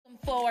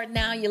forward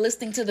now. You're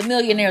listening to the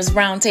Millionaires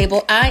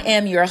Roundtable. I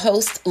am your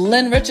host,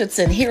 Lynn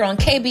Richardson, here on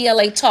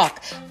KBLA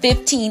Talk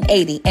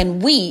 1580.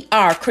 And we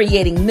are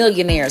creating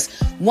millionaires,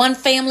 one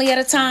family at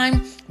a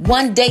time,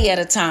 one day at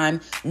a time,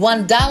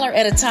 $1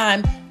 at a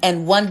time,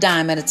 and one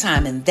dime at a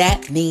time. And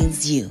that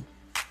means you.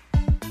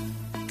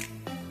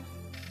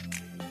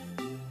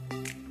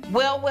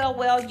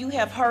 Well, you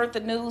have heard the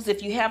news.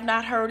 If you have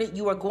not heard it,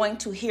 you are going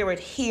to hear it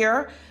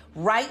here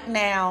right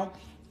now.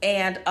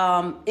 And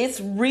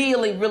it's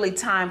really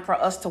time for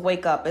us to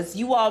wake up. As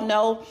you all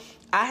know,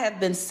 I have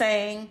been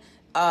saying,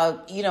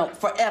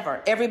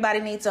 forever, everybody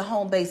needs a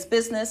home-based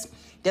business,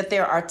 that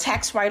there are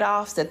tax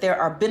write-offs, that there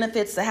are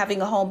benefits to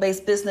having a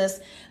home-based business.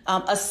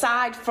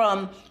 Aside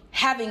from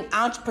having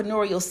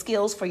entrepreneurial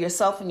skills for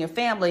yourself and your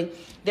family,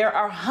 there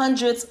are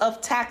hundreds of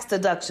tax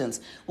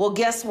deductions. Well,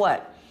 guess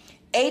what?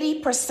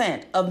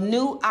 80% of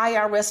new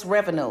IRS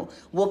revenue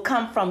will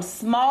come from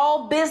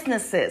small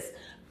businesses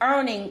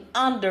earning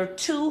under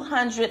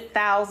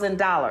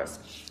 $200,000.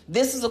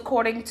 This is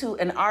according to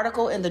an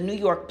article in the New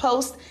York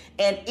Post,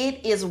 and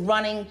it is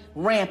running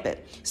rampant.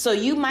 So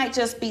you might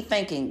just be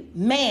thinking,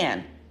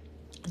 man,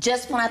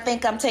 just when I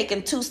think I'm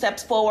taking 2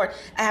 steps forward,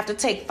 I have to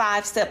take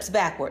 5 steps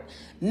backward.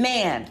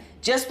 Man,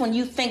 just when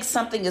you think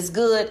something is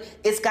good,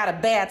 it's got a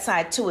bad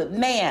side to it.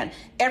 Man,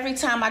 every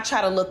time I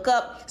try to look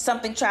up,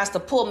 something tries to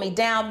pull me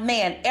down.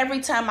 Man, every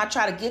time I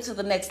try to get to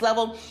the next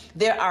level,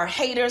 there are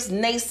haters,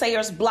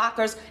 naysayers,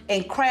 blockers,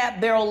 and crab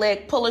barrel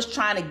leg pullers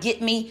trying to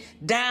get me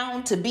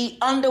down to be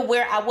under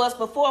where I was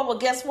before. Well,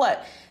 guess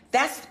what?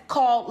 That's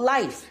called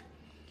life.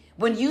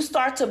 When you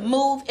start to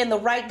move in the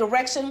right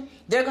direction,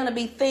 there are going to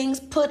be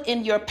things put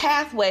in your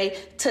pathway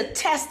to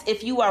test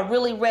if you are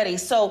really ready.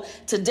 So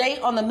today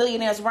on the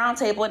Millionaires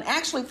Roundtable, and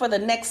actually for the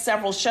next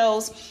several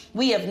shows,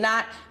 we have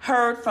not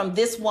heard from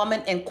this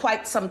woman in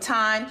quite some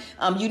time.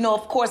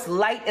 Of course,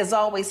 Lyte is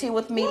always here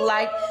with me.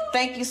 Lyte,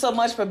 thank you so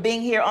much for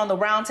being here on the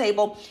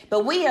roundtable.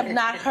 But we have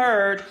not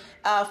heard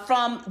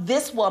from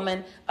this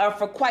woman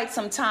for quite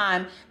some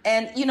time.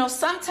 And,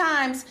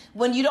 sometimes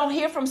when you don't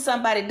hear from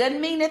somebody, it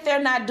doesn't mean that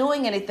they're not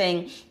doing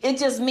anything. It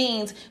just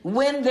means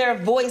when their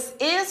voice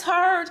is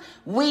heard,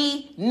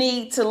 we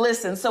need to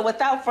listen. So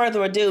without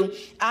further ado,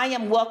 I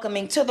am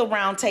welcoming to the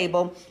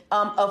roundtable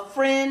a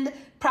friend,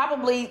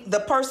 probably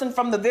the person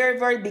from the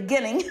very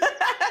beginning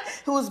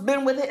who's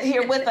been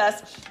here with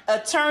us,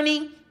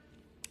 attorney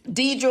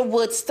Deidre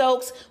Wood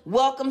Stokes.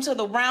 Welcome to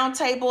the round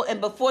table.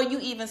 And before you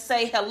even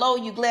say hello,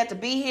 you glad to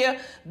be here?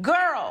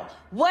 Girl,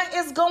 what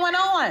is going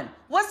on?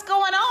 What's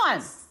going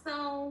on?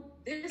 So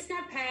this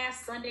got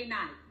passed Sunday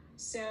night.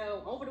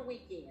 So over the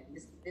weekend,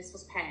 this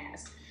was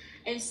passed.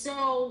 And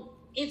so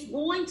it's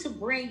going to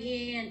bring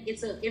in,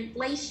 it's an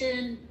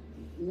inflation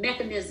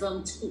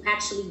mechanism to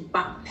actually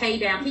pay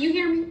down. Can you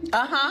hear me?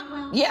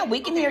 Yeah, we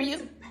can hear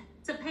you.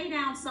 To pay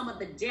down some of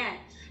the debt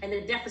and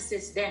the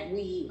deficits that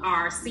we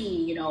are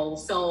seeing,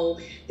 So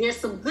there's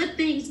some good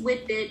things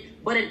with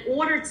it, but in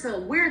order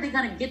to, where are they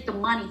going to get the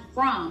money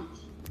from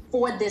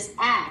for this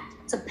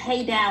act to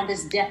pay down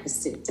this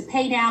deficit, to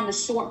pay down the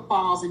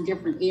shortfalls in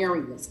different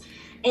areas?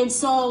 And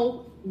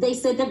so they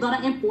said they're going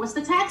to enforce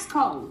the tax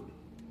code.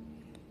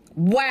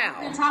 Wow.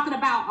 We've been talking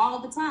about all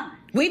the time.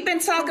 We've been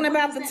talking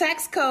about the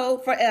tax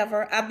code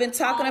forever. I've been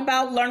talking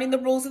about learning the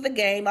rules of the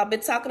game. I've been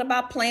talking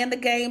about playing the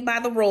game by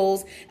the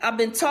rules. I've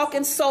been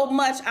talking so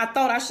much, I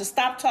thought I should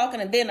stop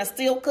talking, and then I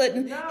still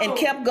couldn't and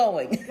kept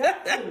going. You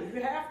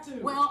have to.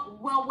 Well,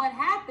 what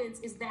happens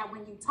is that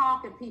when you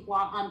talk and people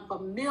are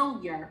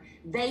unfamiliar,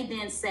 they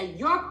then say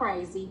you're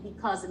crazy,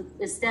 because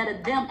instead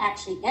of them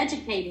actually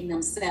educating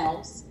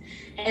themselves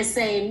and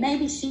saying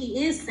maybe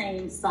she is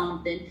saying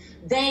something,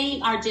 they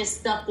are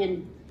just stuck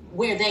in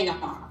where they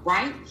are,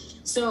 right?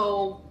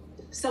 So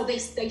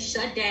they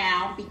shut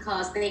down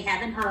because they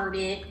haven't heard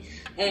it.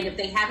 And if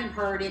they haven't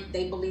heard it,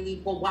 they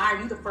believe, well, why are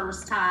you the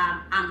first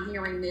time I'm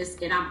hearing this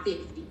and I'm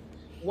 50?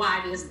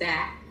 Why is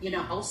that?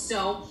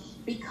 So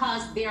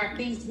because there are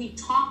things we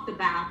talked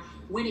about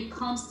when it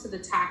comes to the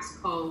tax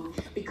code,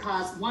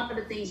 because one of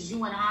the things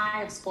you and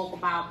I have spoke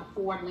about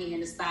before,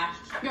 Lynn, is that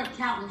your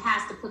accountant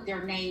has to put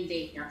their name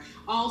there.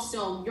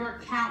 Also, your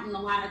accountant, a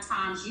lot of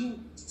times you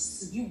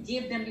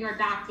give them your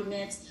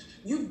documents.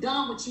 You've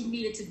done what you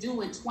needed to do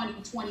in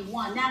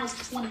 2021. Now it's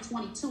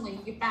 2022 and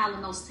you're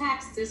filing those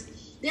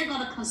taxes. They're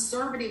going to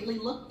conservatively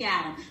look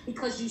at them,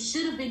 because you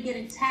should have been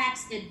getting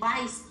tax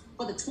advice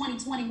for the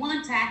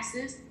 2021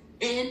 taxes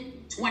in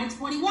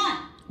 2021.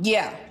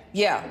 Yeah.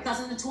 Because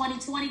in the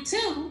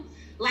 2022,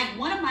 like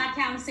one of my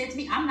accountants said to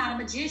me, I'm not a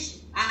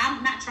magician.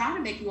 I'm not trying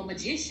to make you a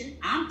magician.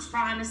 I'm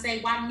trying to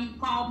say, why didn't you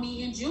call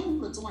me in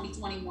June of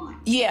 2021?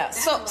 Yeah.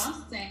 That's what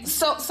I'm saying.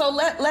 So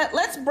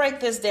let's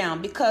break this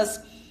down, because,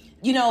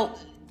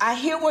 I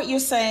hear what you're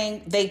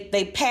saying.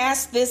 They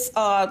passed this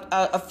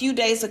a few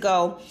days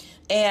ago,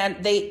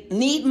 and they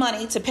need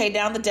money to pay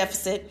down the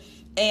deficit.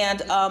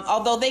 And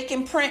although they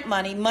can print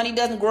money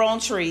doesn't grow on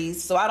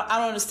trees. So I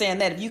don't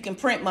understand that. If you can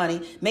print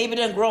money, maybe it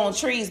doesn't grow on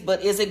trees,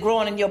 but is it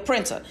growing in your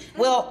printer?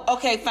 Well,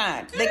 okay,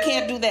 fine. They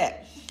can't do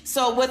that.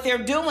 So what they're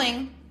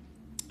doing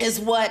is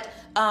what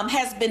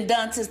has been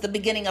done since the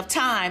beginning of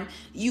time.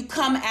 You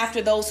come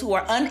after those who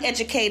are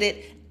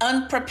uneducated,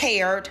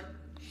 unprepared,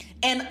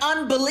 and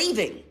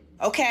unbelieving.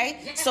 Okay?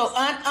 Yes. So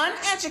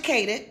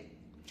uneducated,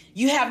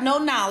 you have no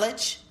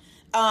knowledge,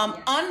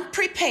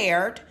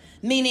 unprepared,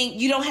 meaning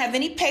you don't have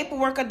any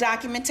paperwork or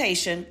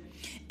documentation,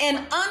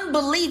 and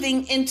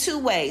unbelieving in two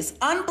ways.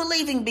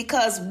 Unbelieving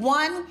because,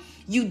 one,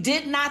 you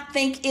did not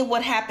think it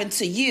would happen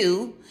to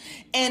you,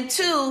 and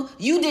two,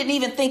 you didn't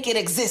even think it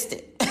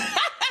existed.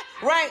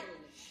 Right?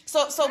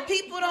 So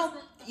people don't,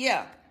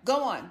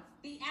 go on.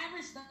 The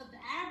average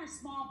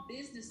small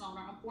business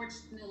owner,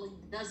 unfortunately,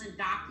 doesn't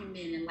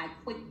document in like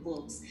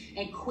QuickBooks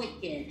and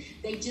Quicken.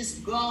 They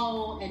just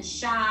go and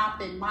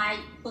shop and might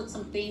put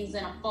some things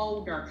in a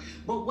folder.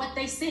 But what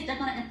they said, they're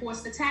going to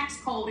enforce the tax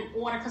code in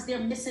order because they're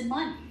missing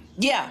money.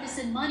 Yeah. They're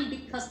missing money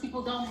because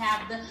people don't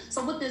have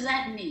so what does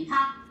that mean?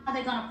 How are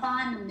they going to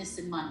find the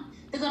missing money?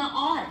 They're going to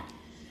audit.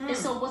 And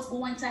so what's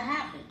going to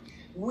happen?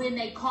 When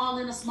they call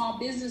in a small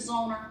business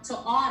owner to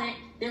audit,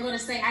 they're going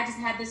to say, I just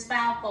have this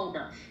file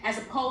folder. As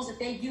opposed if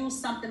they use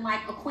something like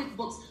a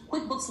QuickBooks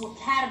will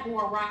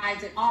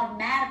categorize it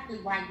automatically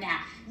right now.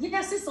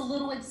 Yes, it's a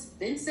little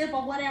expensive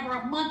or whatever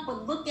a month,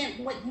 but look at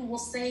what you will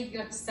save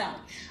yourself.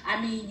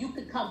 I mean, you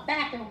could come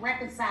back and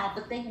reconcile,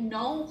 but they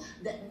know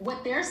that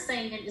what they're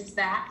saying is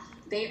that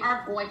they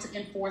are going to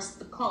enforce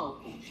the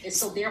code. And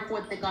so therefore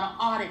they're going to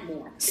audit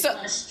more. They're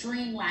going to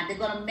streamline. They're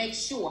going to make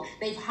sure.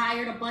 They've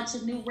hired a bunch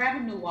of new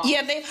revenue officers.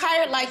 Yeah, they've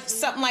hired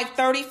something like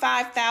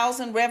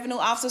 35,000 revenue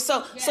officers.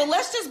 So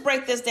let's just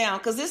break this down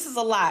because this is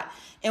a lot.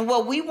 And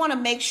what we want to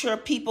make sure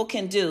people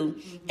can do,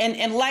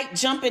 and like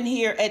jump in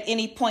here at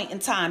any point in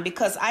time,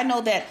 because I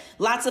know that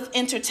lots of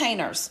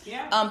entertainers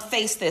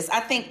face this.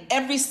 I think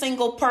every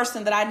single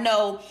person that I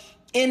know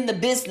in the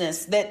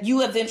business that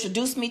you have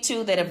introduced me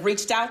to, that have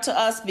reached out to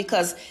us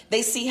because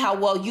they see how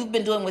well you've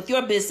been doing with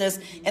your business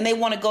and they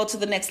want to go to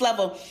the next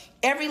level.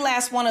 Every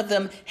last one of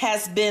them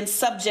has been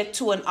subject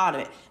to an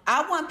audit.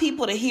 I want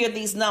people to hear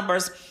these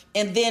numbers,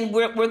 and then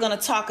we're going to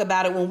talk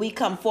about it when we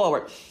come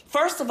forward.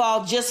 First of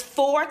all, just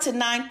 4 to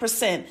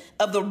 9%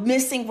 of the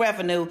missing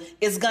revenue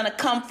is going to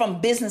come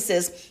from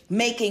businesses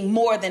making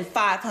more than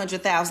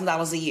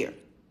 $500,000 a year.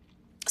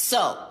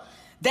 So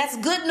that's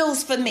good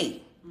news for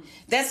me.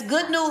 That's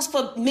good news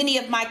for many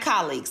of my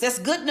colleagues. That's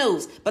good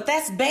news, but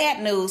that's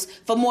bad news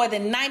for more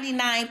than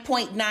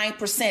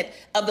 99.9%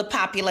 of the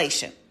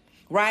population,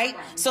 right?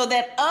 So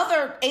that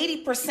other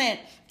 80%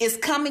 is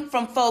coming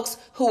from folks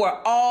who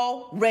are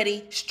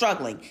already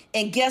struggling.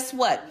 And guess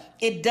what?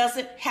 It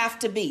doesn't have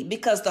to be,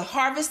 because the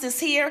harvest is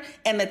here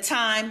and the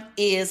time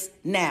is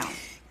now.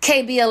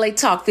 KBLA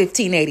Talk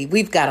 1580.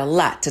 We've got a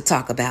lot to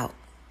talk about.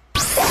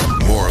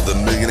 More of the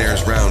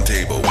Millionaires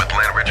Roundtable with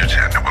Lynn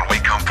Richardson when we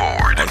come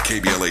forward on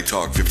KBLA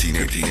Talk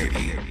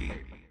 1580.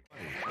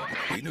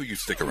 We knew you'd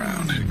stick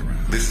around.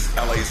 This is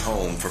LA's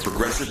home for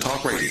progressive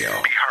talk radio.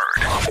 Be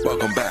heard.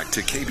 Welcome back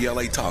to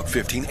KBLA Talk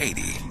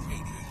 1580.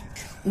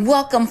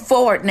 Welcome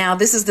forward now.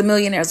 This is the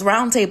Millionaires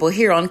Roundtable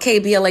here on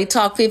KBLA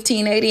Talk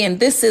 1580, and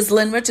this is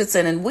Lynn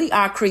Richardson, and we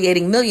are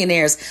creating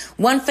millionaires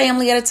one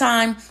family at a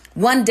time,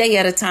 one day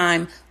at a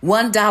time,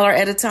 $1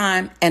 at a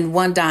time, and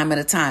one dime at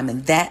a time,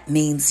 and that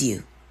means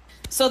you.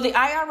 So the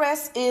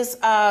IRS is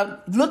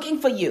looking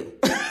for you.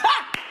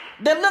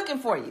 They're looking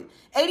for you.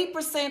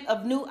 80%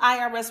 of new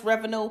IRS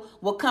revenue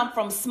will come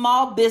from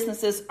small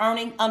businesses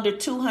earning under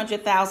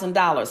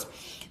 $200,000.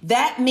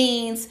 That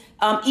means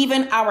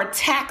even our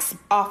tax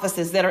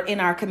offices that are in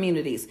our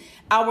communities,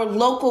 our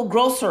local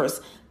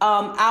grocers,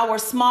 our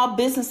small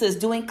businesses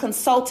doing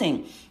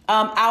consulting,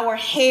 our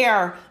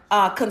hair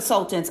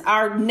consultants,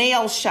 our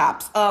nail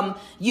shops,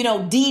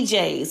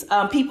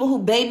 DJs, people who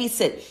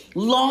babysit,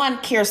 lawn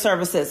care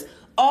services,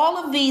 all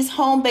of these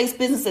home-based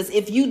businesses.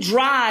 If you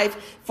drive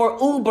for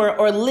Uber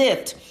or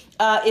Lyft,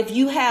 if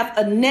you have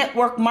a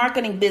network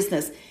marketing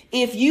business,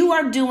 if you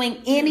are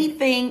doing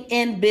anything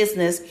in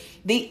business,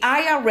 the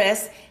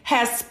IRS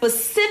has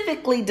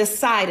specifically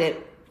decided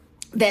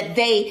that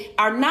they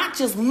are not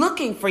just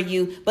looking for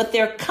you, but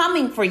they're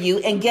coming for you.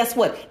 And guess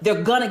what?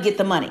 They're going to get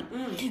the money.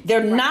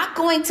 They're not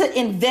going to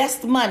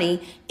invest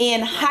money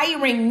in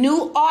hiring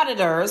new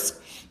auditors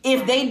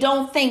if they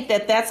don't think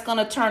that that's going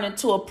to turn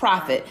into a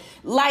profit.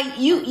 Like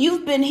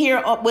you've been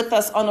here with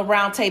us on the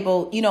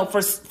roundtable,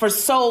 for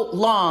so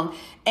long.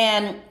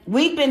 And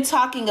we've been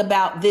talking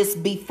about this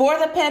before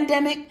the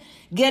pandemic,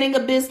 getting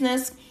a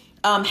business,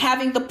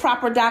 having the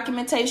proper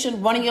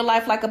documentation, running your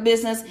life like a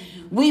business.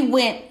 We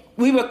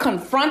were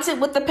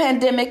confronted with the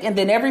pandemic, and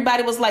then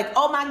everybody was like,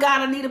 oh my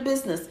God, I need a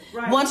business.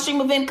 Right. One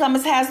stream of income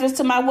is hazardous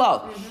to my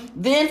wealth.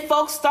 Then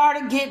folks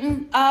started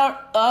getting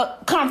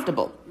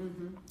comfortable.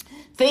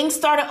 Things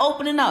started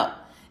opening up.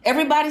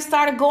 Everybody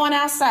started going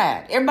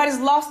outside. Everybody's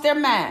lost their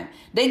mind.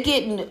 They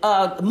getting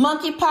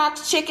monkey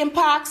pox, chicken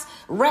pox,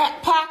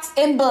 rat pox,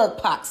 and bug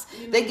pox.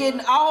 They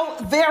getting all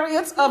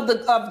variants of the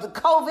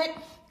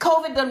COVID.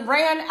 COVID done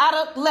ran out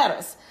of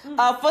letters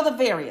for the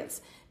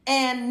variants.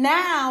 And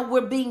now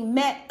we're being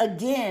met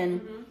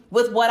again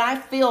with what I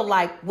feel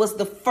like was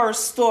the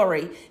first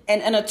story.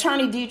 And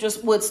attorney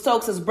Deidre Wood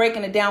Stokes is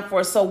breaking it down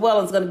for us so well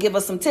and is going to give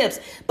us some tips.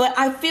 But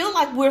I feel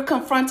like we're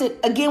confronted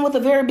again with the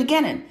very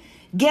beginning.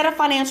 Get a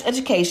financial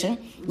education,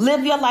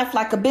 live your life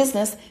like a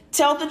business,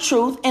 tell the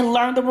truth, and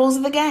learn the rules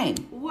of the game.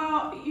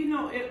 Well, you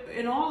know,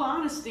 in all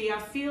honesty, I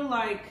feel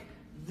like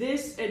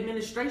this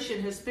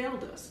administration has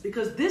failed us,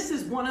 because this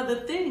is one of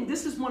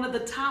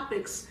the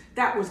topics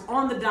that was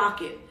on the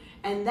docket,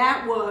 and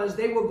that was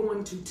they were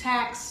going to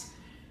tax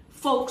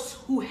folks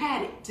who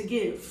had it to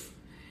give.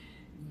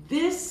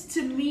 This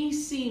to me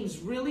seems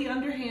really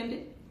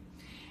underhanded.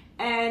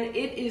 And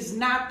it is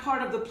not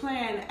part of the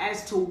plan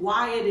as to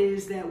why it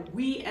is that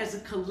we as a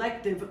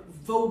collective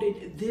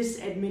voted this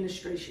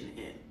administration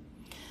in.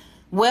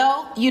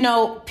 Well, you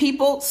know,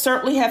 people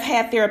certainly have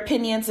had their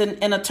opinions,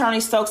 and Attorney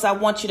Stokes, I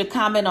want you to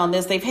comment on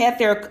this. They've had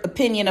their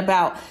opinion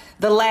about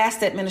the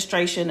last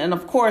administration. And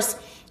of course,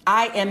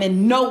 I am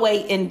in no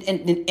way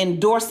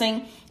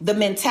endorsing the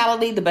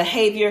mentality, the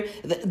behavior,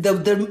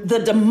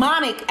 the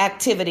demonic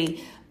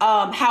activity.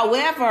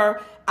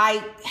 However,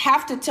 I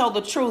have to tell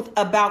the truth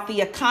about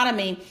the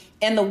economy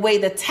and the way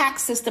the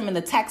tax system and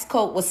the tax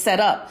code was set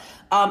up.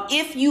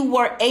 If you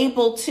were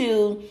able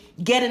to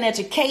get an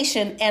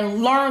education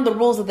and learn the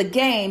rules of the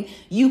game,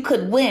 you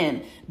could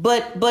win.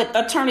 But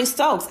Attorney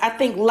Stokes, I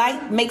think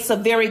Lyte makes a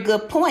very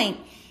good point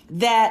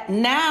that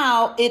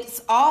now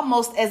it's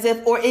almost as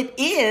if, or it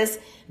is,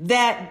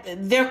 that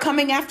they're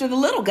coming after the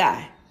little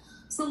guy.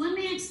 So let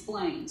me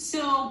explain.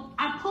 So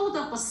I pulled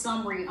up a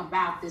summary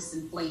about this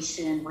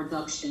Inflation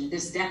Reduction,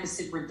 this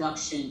Deficit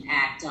Reduction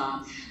Act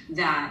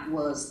that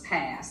was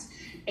passed.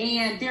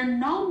 And there are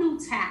no new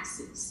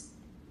taxes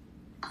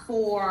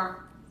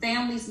for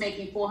families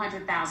making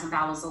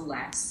 $400,000 or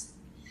less.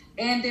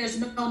 And there's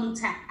no new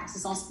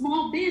taxes on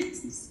small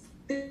business.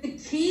 The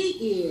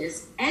key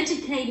is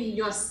educating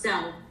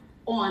yourself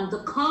on the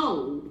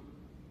code,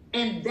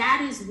 and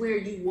that is where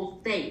you will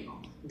fail.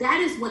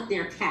 That is what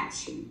they're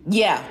capturing.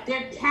 Yeah.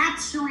 They're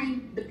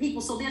capturing the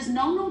people. So there's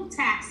no new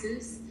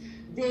taxes.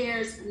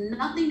 There's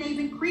nothing they've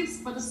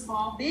increased for the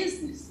small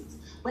businesses.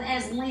 But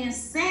as Lynn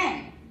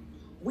said,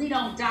 we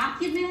don't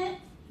document.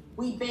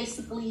 We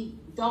basically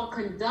don't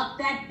conduct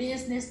that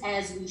business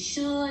as we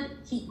should.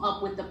 Keep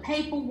up with the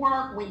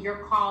paperwork when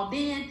you're called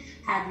in.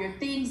 Have your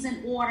things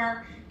in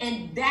order.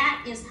 And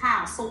that is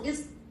how. So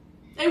it's...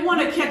 They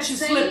want to catch you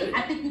slipping.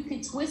 I think you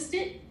can twist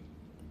it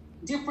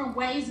different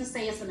ways to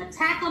say it's an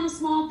attack on the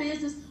small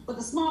business, but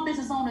the small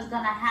business owner is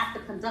going to have to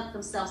conduct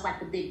themselves like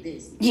the big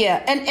business.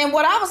 Yeah, and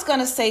what I was going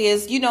to say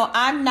is, you know,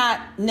 I'm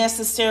not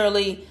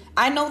necessarily,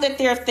 I know that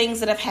there are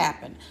things that have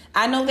happened.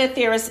 I know that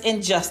there is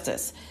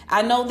injustice.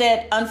 I know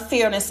that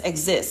unfairness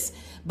exists,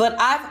 but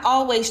I've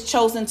always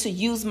chosen to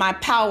use my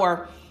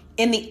power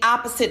in the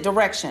opposite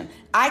direction.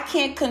 I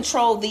can't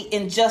control the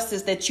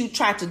injustice that you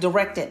try to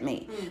direct at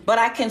me, but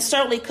I can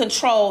certainly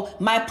control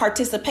my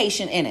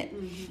participation in it.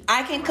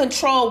 I can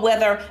control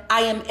whether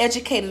I am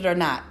educated or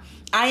not.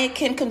 I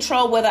can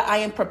control whether I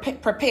am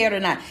prepared or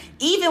not.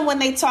 Even when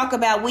they talk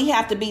about we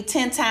have to be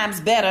 10 times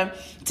better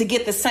to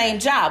get the same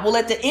job. Well,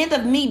 at the end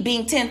of me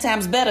being 10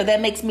 times better,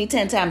 that makes me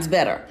 10 times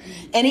better.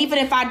 And even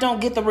if I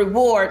don't get the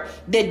reward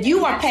that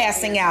you are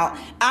passing out,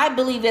 I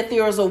believe that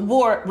there is a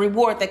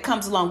reward that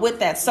comes along with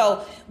that.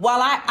 So while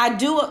I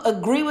do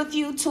agree with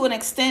you to an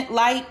extent,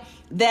 Lyte,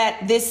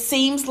 that this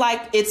seems like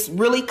it's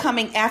really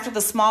coming after the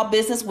small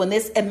business when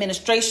this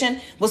administration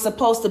was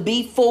supposed to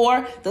be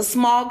for the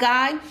small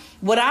guy.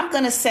 What I'm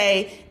going to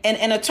say,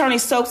 and Attorney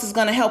Stokes is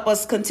going to help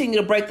us continue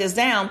to break this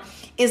down,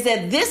 is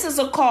that this is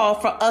a call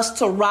for us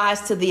to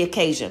rise to the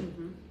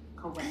occasion.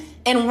 Correct.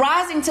 And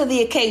rising to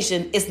the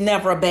occasion is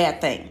never a bad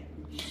thing.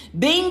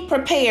 Being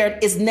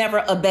prepared is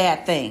never a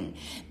bad thing.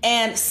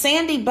 And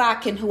Sandy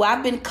Bakken, who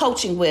I've been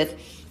coaching with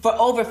for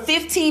over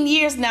 15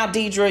 years now,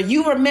 Deidre,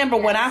 you remember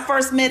when I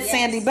first met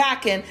Sandy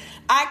Bakken,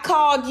 I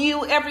called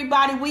you,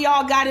 everybody, we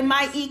all got in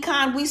my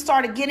econ. We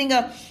started getting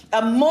a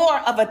more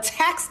of a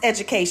tax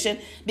education,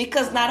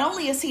 because not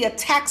only is he a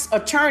tax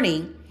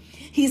attorney,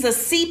 he's a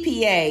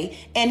CPA,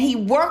 and he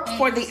worked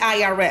for the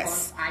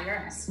IRS.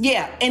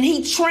 Yeah, and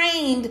he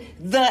trained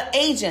the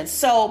agents.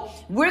 So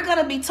we're going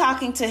to be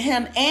talking to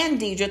him and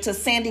Deidre, to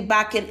Sandy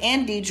Bakken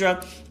and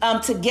Deidre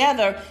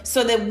together,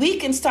 so that we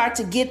can start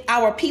to get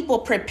our people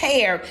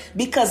prepared,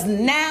 because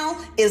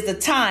now is the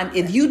time.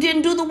 If you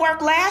didn't do the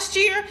work last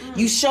year,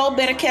 you sure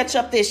better catch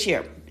up this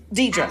year.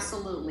 Deidre.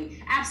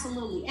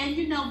 Absolutely. And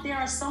you know, there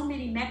are so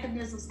many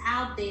mechanisms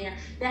out there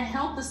that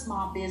help the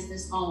small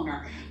business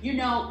owner. You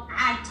know,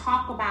 I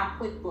talk about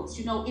QuickBooks.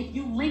 You know, if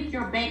you link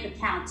your bank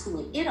account to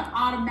it, it'll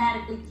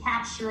automatically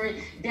capture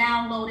it,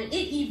 download it.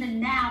 It even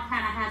now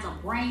kind of has a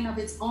brain of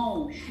its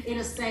own.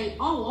 It'll say,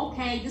 oh,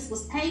 okay, this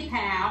was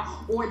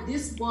PayPal, or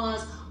this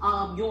was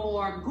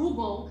your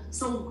Google,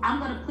 so I'm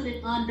going to put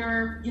it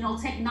under, you know,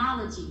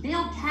 technology.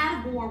 They'll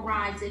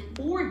categorize it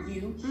for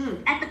you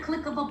at the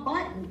click of a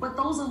button. But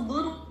those are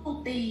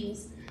little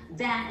things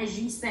that, as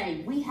you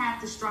say, we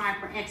have to strive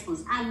for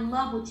excellence. I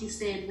love what you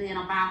said, Lynn,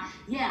 about,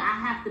 yeah,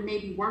 I have to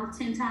maybe work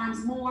 10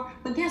 times more,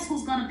 but guess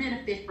who's going to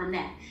benefit from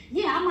that?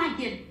 Yeah, I might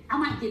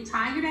get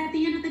tired at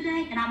the end of the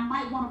day, and I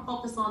might want to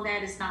focus on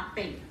that. It's not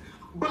fair.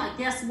 But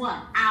guess what?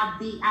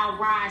 I'll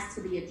rise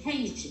to the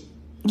occasion.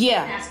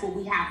 Yeah. That's what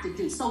we have to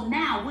do. So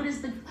now,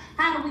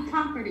 how do we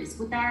conquer this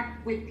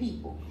with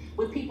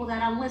people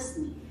that are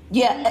listening?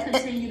 Yeah. We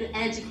continue to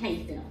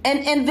educate them.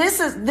 And this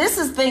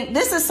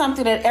is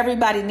something that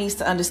everybody needs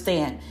to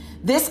understand.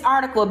 This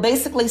article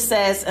basically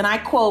says, and I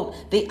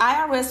quote, the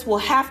IRS will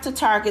have to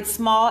target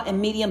small and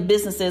medium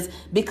businesses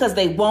because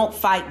they won't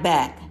fight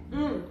back.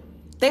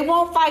 They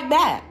won't fight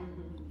back.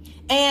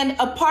 And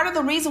a part of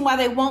the reason why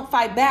they won't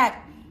fight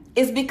back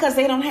is because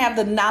they don't have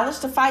the knowledge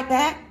to fight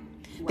back.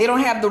 They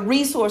don't have the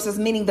resources,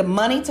 meaning the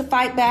money to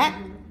fight back.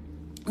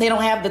 They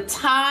don't have the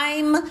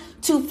time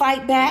to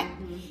fight back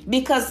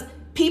because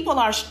people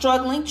are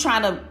struggling,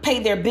 trying to pay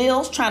their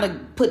bills, trying to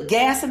put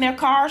gas in their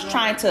cars,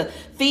 trying to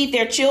feed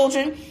their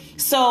children.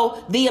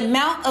 So the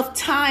amount of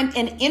time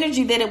and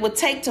energy that it would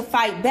take to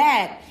fight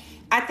back,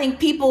 I think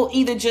people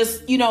either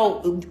just,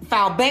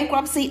 file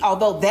bankruptcy,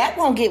 although that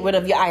won't get rid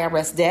of your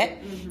IRS debt,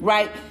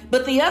 right?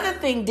 But the other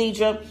thing,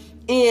 Deidre,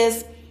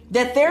 is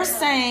that they're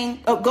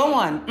saying, go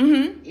on.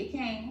 It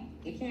can.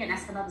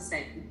 That's another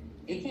statement.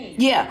 It can.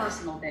 Yeah.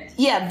 Personal debt.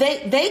 Yeah.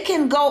 They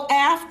can go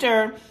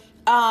after,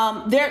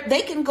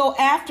 they can go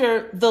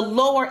after the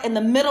lower and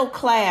the middle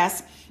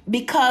class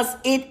because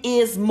it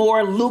is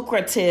more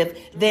lucrative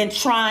than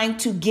trying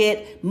to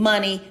get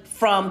money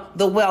from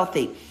the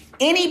wealthy.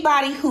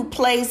 Anybody who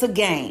plays a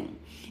game,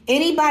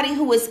 anybody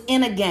who is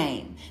in a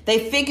game,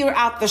 they figure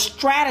out the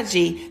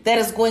strategy that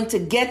is going to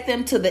get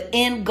them to the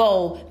end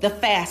goal the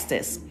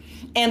fastest.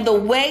 And the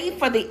way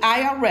for the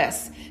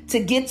IRS to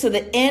get to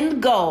the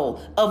end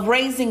goal of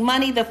raising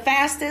money the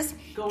fastest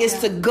is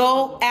to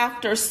go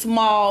after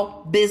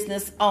small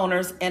business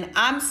owners. And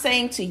I'm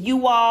saying to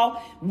you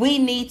all, we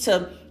need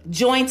to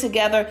join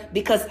together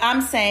because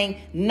I'm saying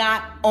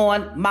not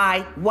on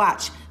my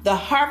watch. The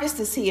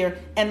harvest is here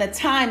and the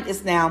time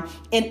is now,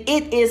 and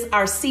it is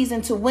our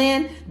season to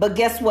win. But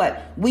guess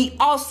what? We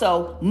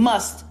also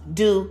must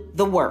do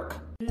the work.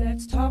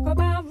 Let's talk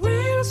about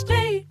real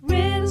estate,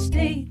 real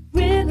estate,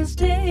 real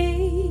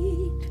estate.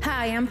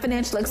 Hi, I'm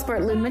financial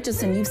expert Lynn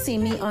Richardson. You've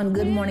seen me on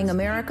Good Morning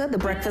America, The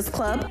Breakfast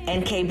Club,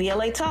 and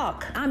KBLA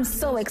Talk. I'm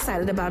so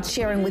excited about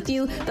sharing with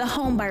you the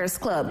Home Buyers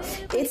Club.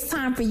 It's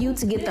time for you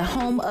to get the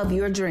home of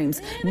your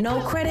dreams. No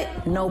credit,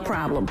 no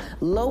problem.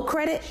 Low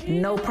credit,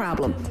 no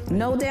problem.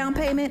 No down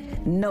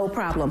payment, no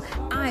problem.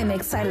 I'm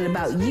excited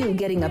about you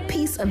getting a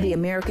piece of the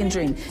American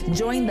dream.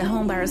 Join the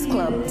Home Buyers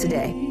Club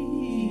today.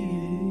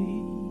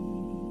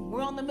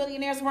 We're on the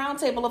Millionaires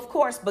Roundtable, of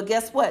course, but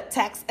guess what?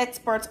 Tax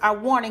experts are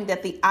warning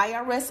that the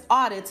IRS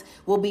audits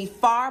will be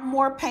far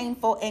more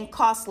painful and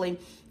costly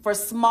for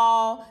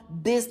small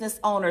business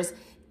owners,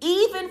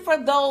 even for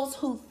those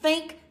who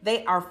think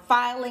they are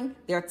filing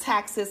their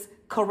taxes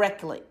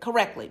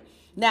correctly.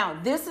 Now,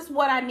 this is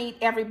what I need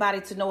everybody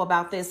to know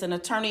about this. And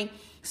Attorney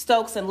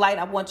Stokes and Lyte,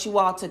 I want you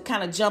all to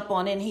kind of jump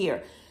on in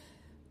here.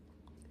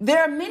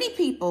 There are many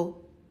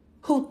people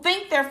who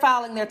think they're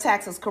filing their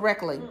taxes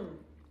correctly.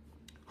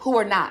 Who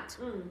are not.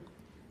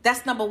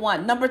 That's number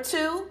one. Number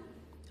two,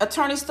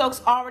 Attorney Stokes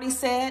already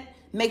said,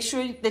 make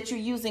sure that you're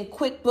using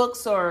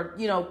QuickBooks or,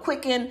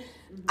 Quicken.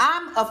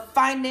 I'm a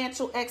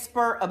financial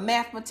expert, a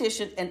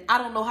mathematician, and I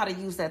don't know how to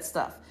use that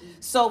stuff.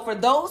 So for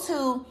those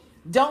who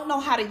don't know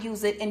how to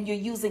use it and you're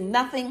using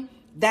nothing,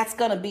 that's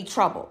going to be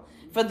trouble.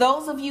 For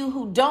those of you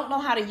who don't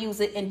know how to use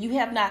it and you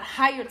have not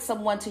hired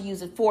someone to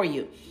use it for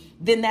you,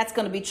 then that's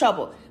going to be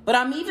trouble. But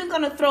I'm even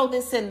going to throw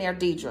this in there,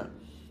 Deidre.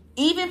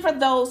 Even for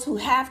those who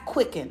have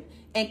Quicken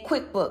and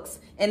QuickBooks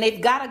and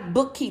they've got a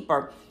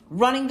bookkeeper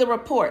running the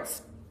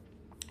reports,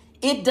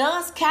 it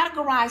does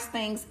categorize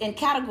things in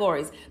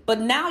categories. But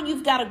now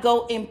you've got to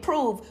go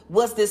improve.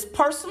 Was this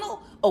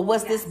personal or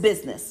was this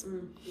business?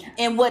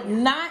 And what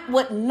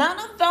none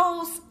of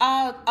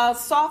those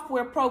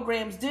software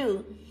programs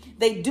do,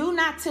 they do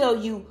not tell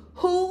you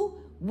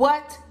who,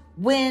 what,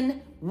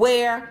 when,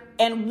 where,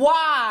 and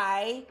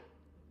why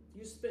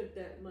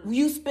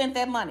you spent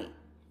that money.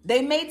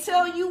 They may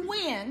tell you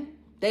when,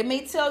 they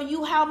may tell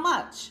you how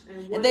much,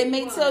 and they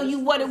may tell you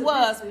what it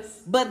was,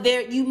 but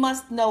you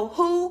must know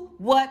who,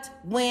 what,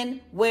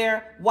 when,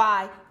 where,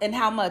 why, and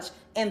how much.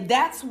 And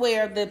that's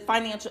where the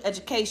financial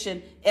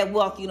education at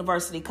Wealth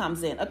University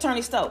comes in.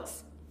 Attorney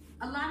Stokes.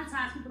 A lot of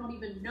times people don't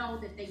even know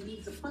that they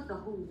need to put the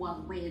who,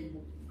 what,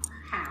 when,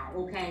 how,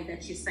 okay,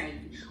 that you're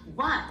saying.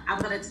 But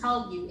I'm going to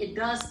tell you, it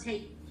does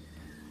take,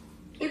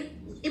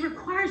 it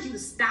requires you to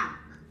stop.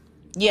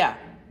 Yeah.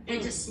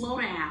 And just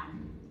slow down.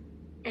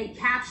 And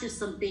capture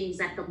some things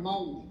at the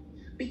moment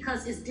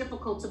because it's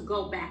difficult to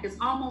go back. It's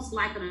almost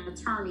like an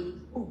attorney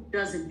who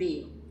doesn't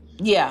bill.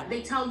 Yeah.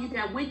 They tell you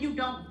that when you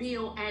don't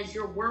bill as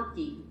you're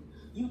working,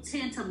 you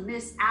tend to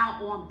miss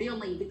out on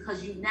billing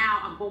because you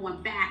now are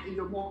going back and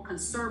you're more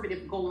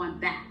conservative going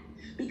back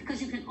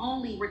because you can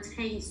only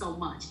retain so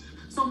much.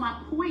 So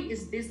my point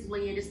is this,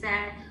 Lynn, is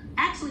that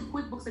actually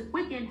QuickBooks and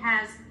Quicken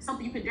has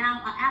something you can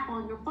download an app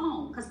on your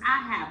phone, because I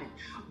have it.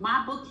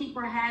 My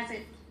bookkeeper has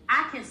it.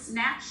 I can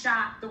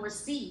snapshot the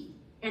receipt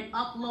and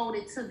upload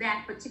it to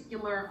that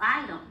particular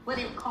item, but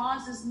it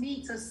causes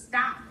me to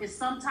stop. And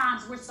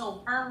sometimes we're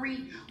so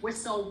hurried, we're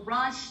so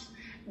rushed,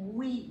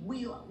 we're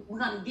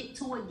gonna get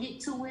to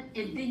it,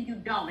 and then you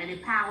don't, and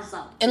it piles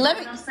up. And let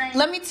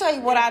me tell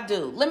you what I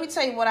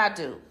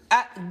do.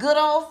 Good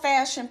old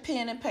fashioned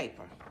pen and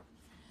paper.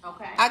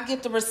 Okay. I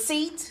get the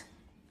receipt.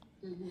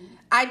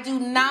 I do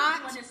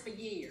not. You've been doing this for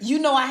years. You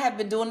know I have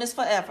been doing this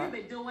forever. You've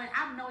been doing.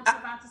 I know what you're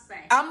about to say.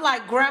 I'm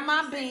like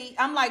Grandma B.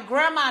 I'm like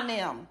Grandma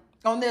Nim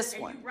on this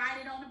and one. You write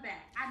it on the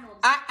back. I know.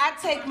 I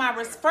take my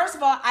first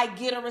of all, I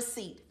get a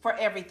receipt for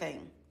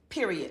everything.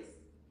 Period.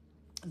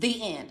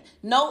 The end.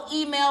 No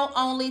email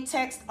only,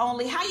 text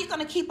only. How you going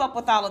to keep up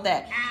with all of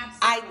that? Absolutely.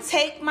 I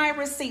take my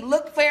receipt.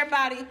 Look, for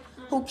everybody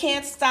who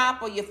can't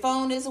stop, or your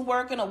phone isn't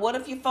working, or what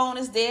if your phone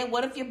is dead?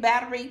 What if your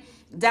battery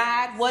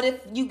died? What if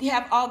you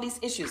have all these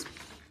issues?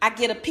 I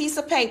get a piece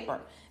of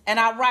paper and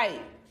I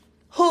write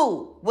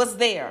who was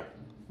there,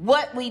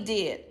 what we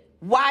did,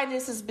 why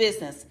this is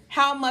business,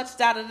 how much,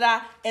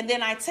 and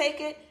then I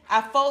take it, I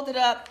fold it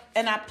up,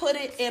 and I put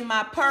it in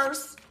my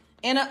purse,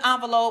 in an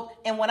envelope,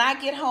 and when I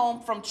get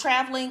home from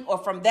traveling or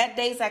from that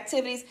day's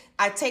activities,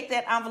 I take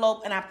that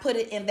envelope and I put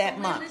it in that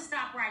month. Let's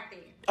stop right there.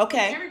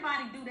 Okay.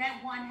 Everybody do that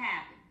one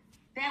habit,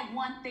 that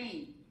one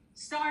thing,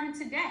 starting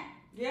today.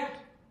 Yeah,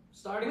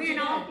 starting We're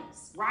today. in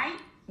August, right?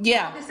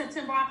 Yeah. August,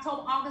 September,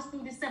 October, August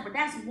through December.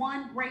 That's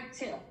one great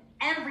tip.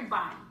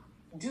 Everybody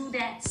do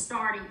that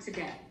starting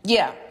today.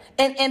 Yeah.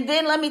 And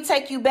then let me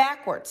take you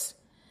backwards.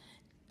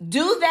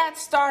 Do that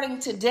starting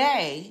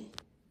today,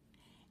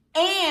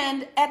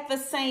 and at the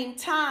same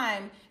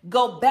time,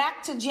 go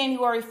back to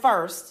January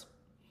 1st,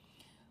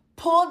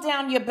 pull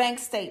down your bank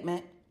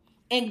statement,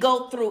 and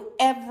go through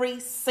every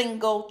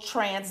single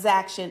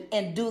transaction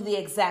and do the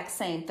exact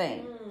same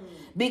thing.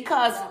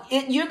 Because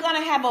you're going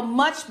to have a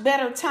much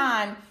better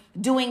time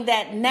doing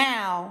that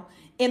now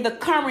in the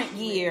current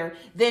year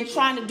than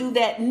trying to do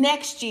that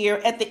next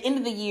year at the end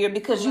of the year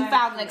because you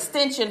filed an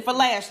extension for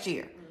last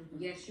year.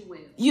 Yes, you will.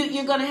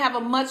 You're going to have a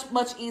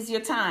much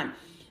easier time.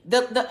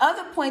 The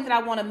other point that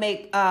I want to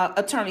make,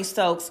 Attorney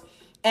Stokes,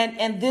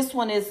 and this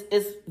one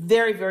is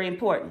very, very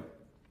important.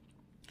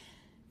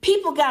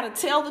 People got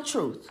to tell the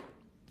truth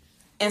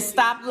and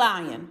stop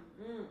lying.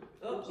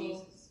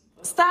 Jesus.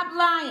 Stop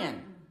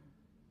lying.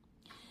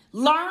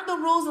 Learn the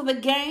rules of the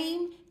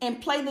game and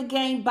play the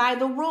game by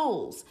the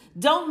rules.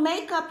 Don't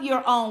make up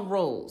your own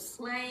rules.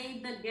 Play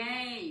the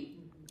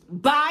game.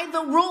 By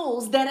the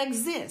rules that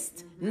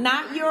exist,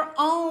 not your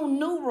own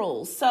new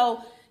rules.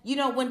 So,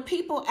 when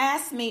people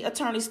ask me,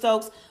 Attorney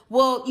Stokes,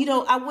 well,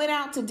 I went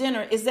out to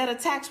dinner. Is that a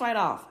tax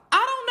write-off?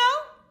 I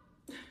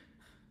don't know.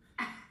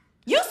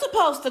 You're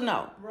supposed to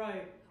know.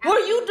 Right. Were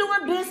you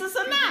doing business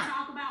or Did not? you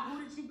talk about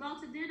who did you go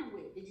to dinner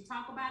with? Did you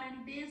talk about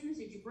any business?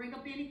 Did you bring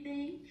up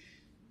anything?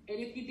 And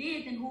if you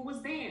did, then who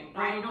was there?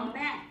 Write it on the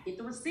back. Get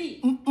the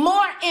receipt.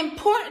 More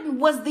important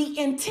was the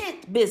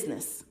intent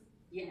business.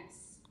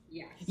 Yes.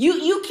 Yes.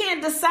 You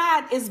can't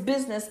decide it's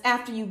business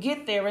after you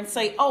get there and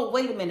say, oh,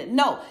 wait a minute.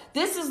 No,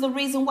 this is the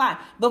reason why.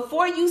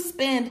 Before you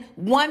spend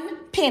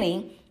one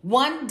penny,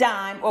 one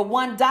dime, or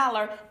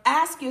 $1,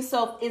 ask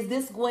yourself, is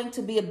this going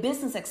to be a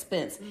business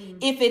expense?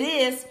 If it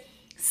is,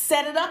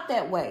 set it up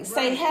that way. Right.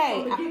 Say,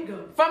 hey,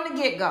 from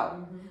the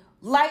get-go.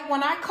 Like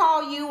when I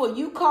call you or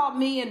you call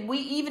me, and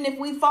even if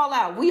we fall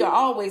out, we are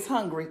always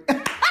hungry.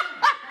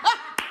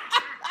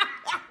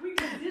 We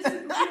can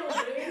disagree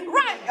on it.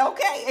 Right.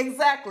 Okay.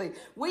 Exactly.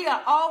 We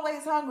are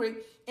always hungry,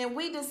 and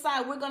we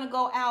decide we're going to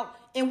go out,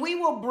 and we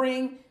will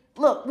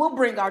we'll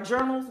bring our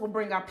journals, we'll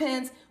bring our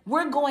pens.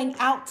 We're going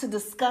out to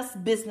discuss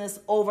business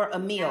over a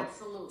meal.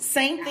 Absolutely.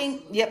 Same thing.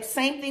 Absolutely. Yep.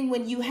 Same thing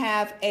when you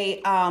have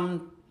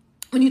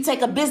when you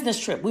take a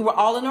business trip. We were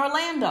all in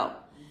Orlando.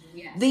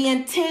 Yes. The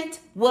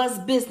intent was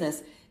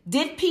business.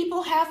 Did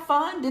people have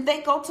fun? Did they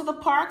go to the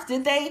parks?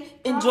 Did they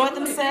enjoy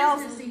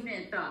themselves? Business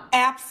event, though.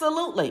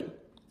 Absolutely.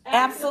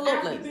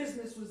 Absolutely. After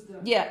business was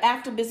done. Yeah,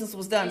 after business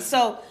was done.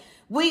 So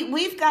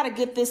we've got to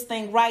get this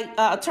thing right.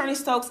 Attorney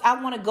Stokes,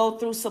 I want to go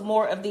through some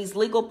more of these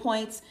legal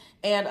points.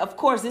 And of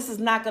course, this is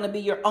not going to be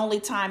your only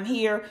time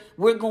here.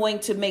 We're going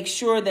to make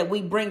sure that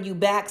we bring you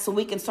back so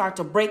we can start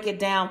to break it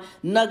down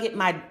nugget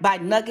by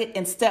nugget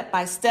and step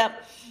by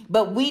step.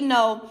 But we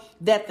know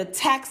that the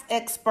tax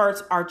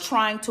experts are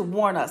trying to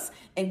warn us.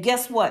 And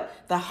guess what?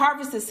 The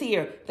harvest is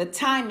here. The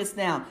time is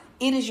now.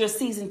 It is your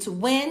season to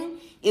win.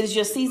 It is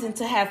your season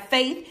to have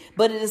faith.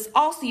 But it is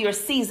also your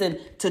season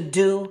to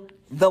do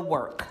the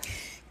work.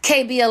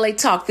 KBLA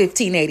Talk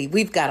 1580.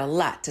 We've got a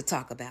lot to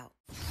talk about.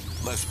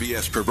 Less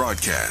BS per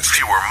broadcast.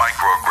 Fewer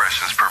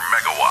microaggressions per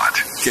megawatt.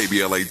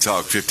 KBLA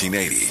Talk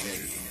 1580.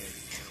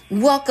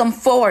 Welcome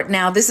forward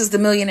now. This is the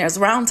Millionaires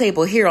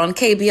Roundtable here on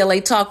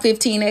KBLA Talk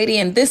 1580.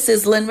 And this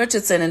is Lynn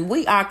Richardson. And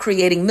we are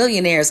creating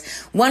millionaires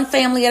one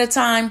family at a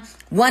time,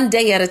 one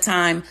day at a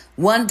time,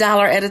 $1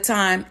 at a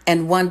time,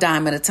 and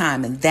 $1 at a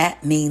time. And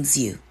that means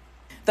you.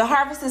 The The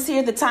harvest is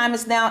here. The time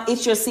is now.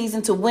 It's your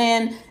season to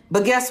win.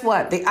 But guess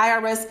what? The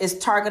IRS is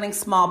targeting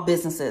small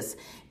businesses.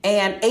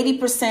 And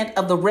 80%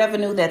 of the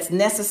revenue that's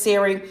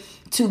necessary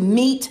to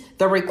meet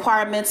the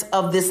requirements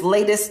of this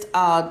latest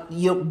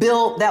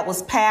bill that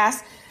was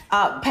passed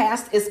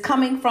is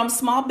coming from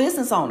small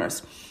business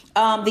owners.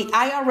 The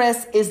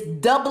IRS is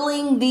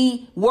doubling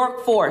the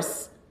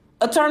workforce.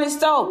 Attorney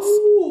Stokes.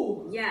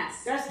 Ooh,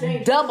 Yes. that's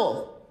dangerous.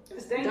 Double.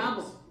 That's dangerous.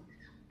 Double.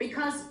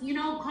 Because,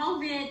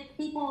 COVID,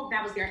 people,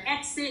 that was their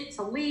exit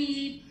to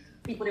leave.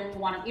 People didn't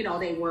want to,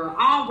 they were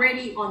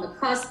already on the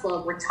cusp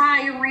of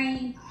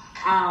retiring.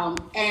 And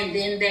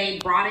then they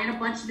brought in a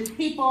bunch of new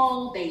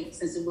people.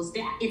 Since it was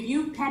that, if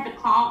you had to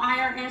call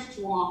IRS,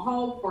 you were on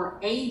hold for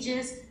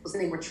ages because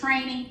they were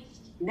training.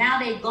 Now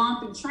they've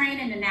gone through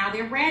training and now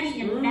they're ready.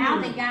 And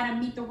now they got to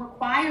meet the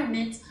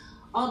requirements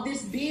of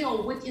this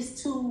bill, which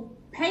is to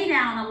pay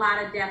down a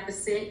lot of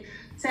deficit,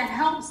 to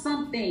help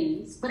some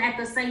things. But at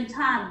the same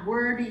time,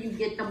 where do you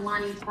get the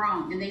money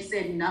from? And they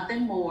said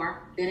nothing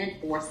more than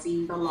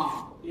enforcing the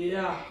law.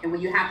 Yeah. And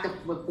when you have to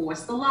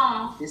enforce the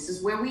law, this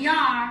is where we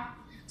are.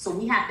 So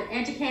we have to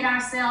educate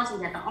ourselves.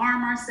 We have to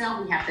arm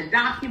ourselves. We have to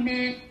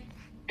document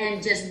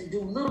and just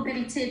do little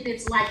bitty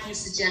tidbits like you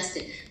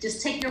suggested.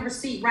 Just take your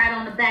receipt right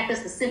on the back.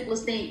 That's the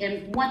simplest thing.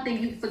 And one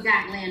thing you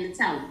forgot, Lynn, to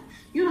tell you.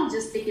 You don't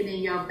just stick it in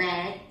your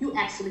bag. You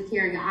actually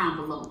carry your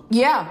envelope.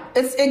 Yeah,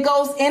 it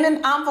goes in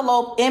an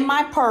envelope in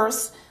my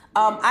purse.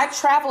 I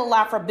travel a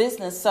lot for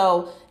business.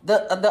 So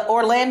the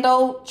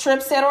Orlando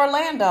trip said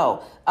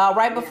Orlando.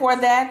 Right before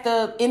that,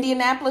 the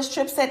Indianapolis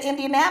trip said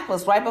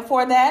Indianapolis. Right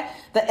before that,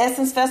 the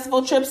Essence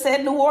Festival trip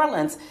said New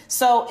Orleans.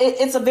 So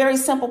it's a very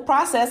simple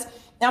process.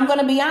 Now, I'm going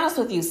to be honest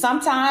with you.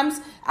 Sometimes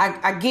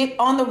I get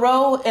on the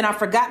road and I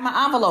forgot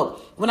my envelope.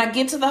 When I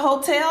get to the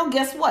hotel,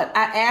 guess what?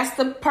 I ask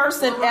the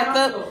person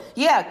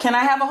can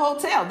I have a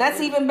hotel?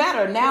 That's even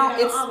better. Now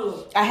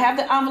I have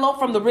the envelope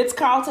from the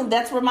Ritz-Carlton.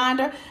 That's a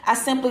reminder. I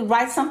simply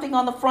write something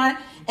on the front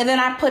and then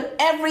I put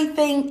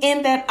everything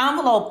in that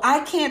envelope. I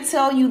can't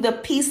tell you the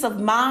peace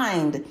of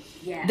mind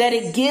that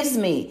it gives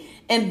me.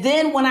 And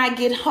then when I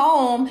get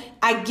home,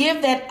 I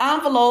give that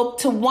envelope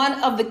to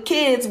one of the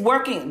kids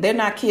working. They're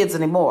not kids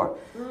anymore.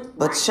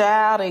 But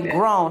child, they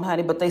grown,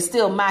 honey, but they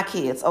still my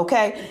kids,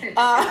 okay?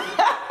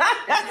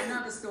 That's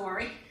another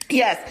story.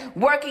 Yes,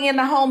 working in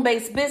the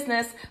home-based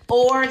business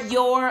or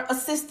your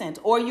assistant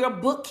or your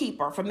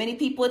bookkeeper. For many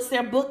people, it's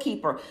their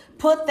bookkeeper.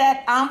 Put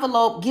that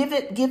envelope, give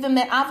them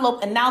that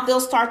envelope, and now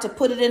they'll start to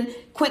put it in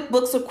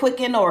QuickBooks or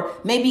Quicken or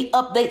maybe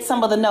update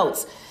some of the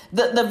notes.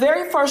 The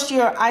very first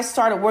year I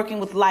started working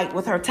with Lyte,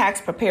 with her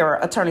tax preparer,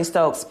 Attorney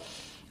Stokes,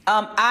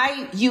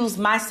 I use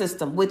my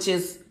system, which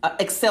is an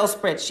Excel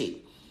spreadsheet.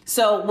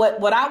 So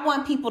what I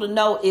want people to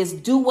know is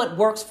do what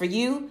works for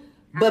you,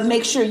 but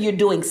make sure you're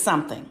doing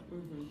something.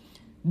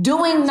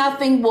 Doing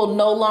nothing will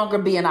no longer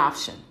be an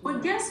option.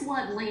 But guess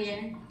what,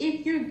 Lynn?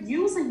 If you're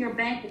using your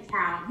bank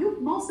account,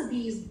 most of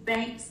these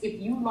banks, if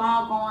you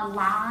log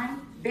online,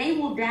 they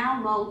will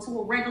download to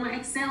a regular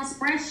Excel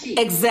spreadsheet.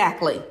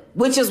 Exactly,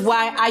 which is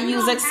why I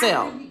use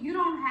Excel. You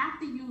don't have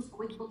to use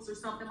QuickBooks or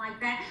something like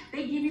that.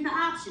 They give you the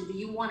option. Do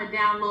you want to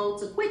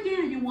download to Quicken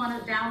or you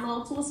want to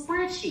download to a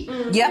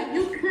spreadsheet? Yep.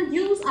 You could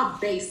use a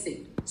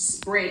basic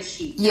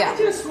spreadsheet. Yeah.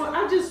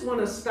 I just want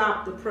to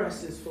stop the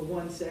presses for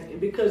 1 second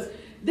because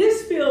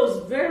this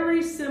feels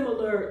very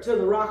similar to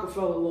the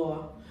Rockefeller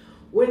law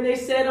when they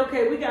said,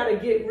 okay, we got to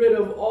get rid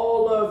of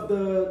all of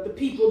the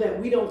people that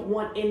we don't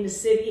want in the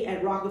city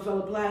at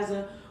Rockefeller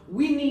Plaza.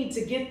 We need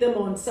to get them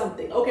on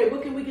something. Okay,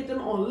 what can we get them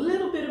on? A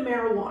little bit of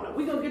marijuana.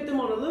 We're going to get them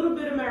on a little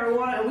bit of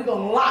marijuana and we're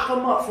going to lock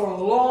them up for a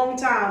long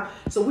time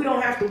so we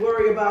don't have to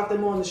worry about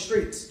them on the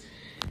streets.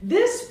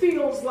 This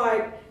feels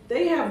like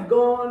they have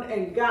gone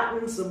and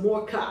gotten some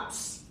more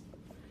cops.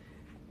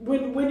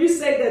 When you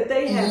say that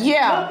they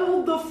have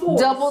doubled the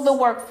force, double the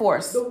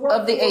workforce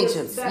of the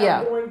agents,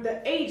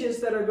 the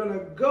agents that are going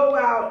to go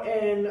out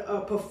and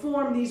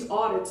perform these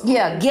audits.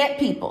 Get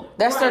people.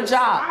 That's their job.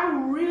 So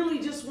I really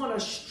just want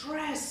to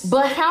stress.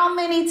 But how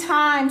many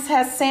times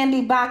has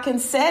Sandy Bakken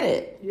said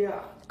it?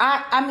 Yeah.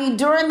 I mean,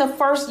 during the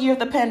first year of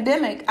the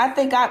pandemic, I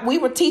think we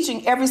were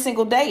teaching every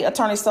single day,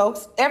 Attorney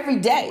Stokes, every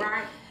day.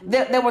 Right.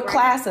 There were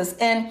classes,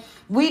 and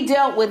we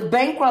dealt with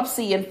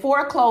bankruptcy and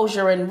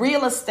foreclosure and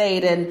real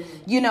estate and,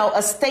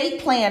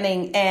 estate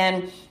planning.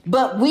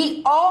 But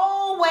we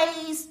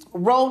always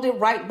rolled it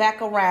right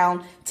back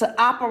around to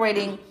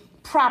operating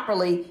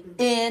properly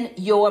in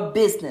your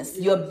business.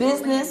 Your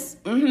business.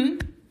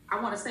 I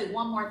want to say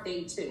one more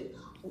thing, too.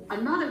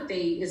 Another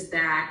thing is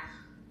that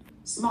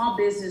small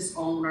business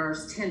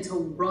owners tend to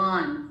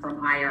run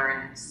from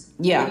IRS.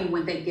 Yeah. Maybe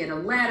when they get a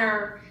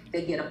letter,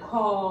 they get a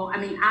call.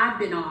 I mean, I've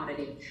been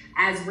audited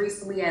as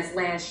recently as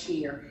last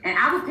year. And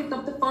I would pick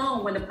up the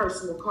phone when the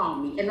person would call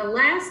me. And the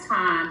last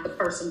time the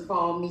person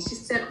called me, she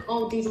said,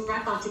 "Oh, Deidre, I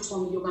thought you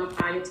told me you were going to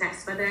file your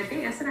taxes for that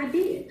day." I said, "I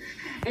did."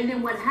 And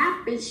then what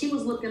happened, she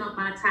was looking up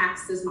my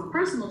taxes, my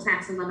personal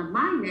taxes under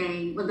my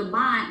name, under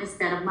mine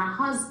instead of my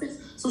husband's.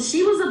 So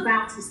she was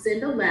about to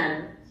send a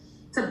letter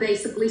to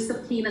basically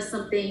subpoena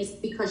some things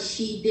because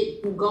she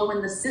didn't go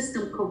in the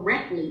system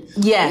correctly.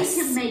 Yes.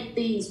 We can make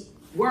things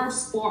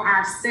worse for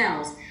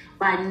ourselves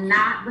by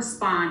not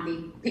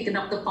responding, picking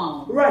up the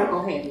phone. Right.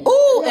 Go ahead.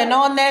 Ooh, and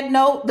on that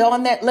note,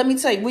 let me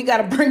tell you, we got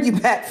to bring you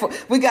back.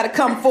 We got to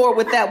come forward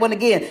with that one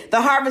again. The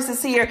harvest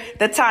is here.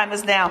 The time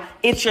is now.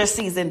 It's your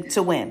season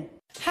to win.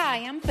 Hi,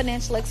 I'm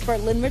financial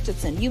expert Lynn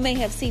Richardson. You may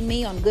have seen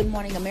me on Good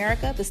Morning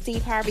America, The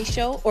Steve Harvey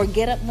Show, or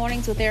Get Up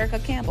Mornings with Erica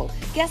Campbell.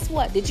 Guess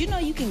what? Did you know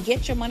you can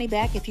get your money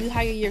back if you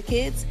hire your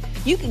kids?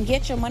 You can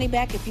get your money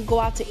back if you go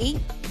out to eat.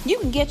 You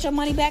can get your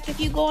money back if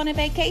you go on a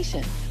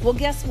vacation. Well,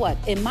 guess what?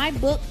 In my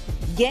book,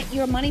 Get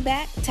Your Money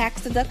Back,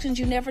 Tax Deductions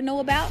You Never Know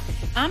About,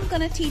 I'm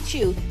going to teach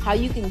you how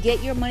you can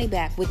get your money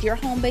back with your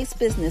home-based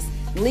business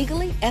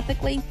legally,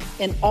 ethically,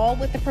 and all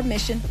with the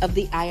permission of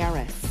the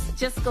IRS.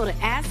 Just go to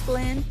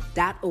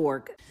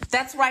asklynn.org.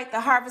 That's right.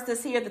 The harvest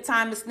is here. The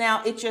time is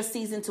now. It's your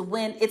season to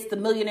win. It's the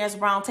Millionaires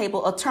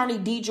Roundtable. Attorney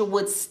Deidre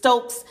Wood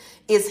Stokes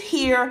is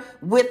here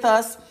with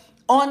us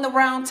on the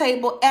round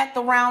table, at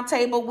the round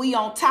table. We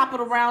on top of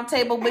the round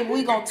table.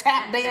 We going to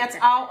tap dance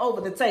all over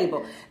the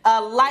table.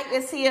 Lyte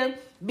is here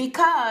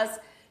because,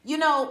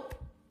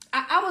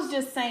 I was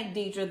just saying,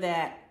 Deidre,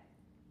 that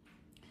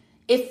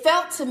it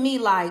felt to me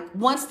like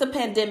once the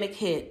pandemic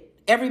hit,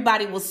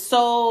 everybody was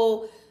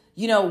so,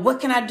 what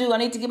can I do? I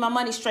need to get my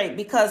money straight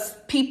because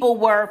people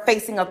were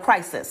facing a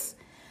crisis.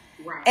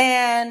 Right.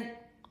 And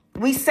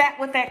we sat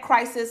with that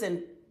crisis,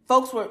 and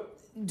folks were,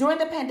 during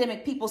the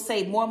pandemic, people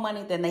saved more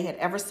money than they had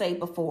ever saved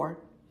before.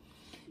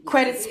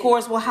 Credit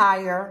scores were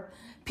higher.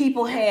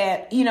 People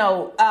had,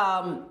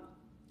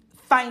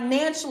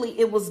 financially,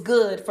 it was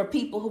good for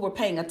people who were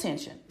paying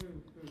attention.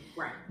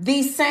 Right.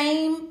 These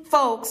same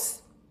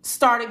folks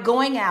started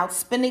going out,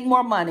 spending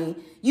more money.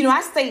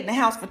 I stayed in the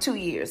house for 2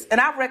 years, and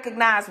I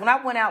recognized when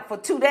I went out for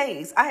 2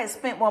 days, I had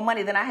spent more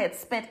money than I had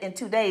spent in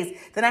 2 days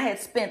than I had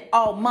spent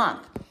all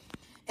month.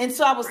 And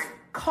so I was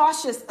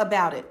cautious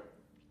about it.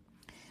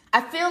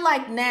 I feel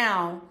like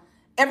now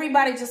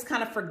everybody just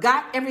kind of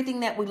forgot everything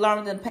that we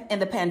learned in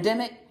the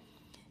pandemic.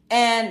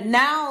 And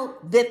now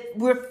that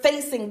we're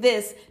facing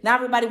this, now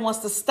everybody wants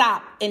to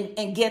stop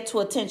and get to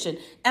attention.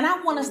 And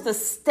I want us to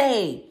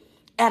stay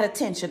at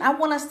attention. I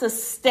want us to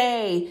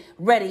stay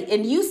ready.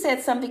 And you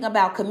said something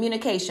about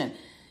communication.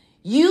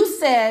 You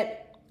said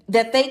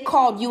that they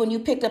called you and you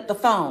picked up the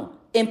phone.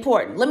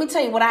 Important. Let me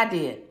tell you what I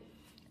did.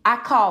 I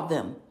called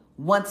them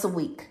once a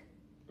week.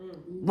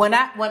 When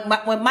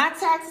my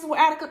taxes were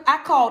adequate, I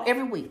called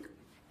every week.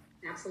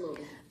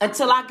 Absolutely.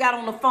 Until I got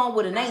on the phone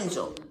with an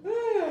angel.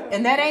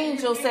 And that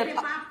angel said, if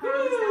I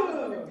promised I was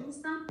going to do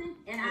something,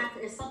 and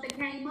if something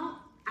came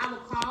up, I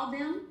would call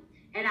them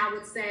and I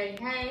would say,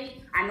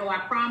 hey, I know I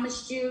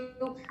promised you.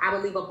 I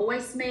would leave a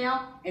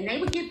voicemail, and they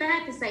would get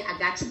back and say, I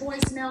got your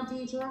voicemail,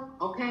 Deidre.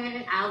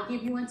 Okay, I'll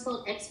give you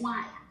until X,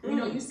 Y.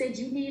 You said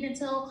you need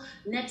until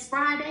next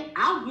Friday.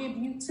 I'll give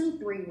you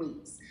 2-3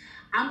 weeks.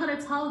 I'm going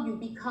to tell you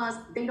because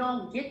they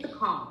don't get the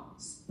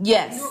calls.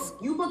 Yes.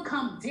 You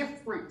become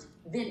different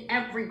than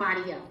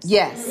everybody else.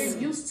 Yes. They're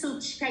used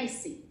to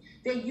chasing.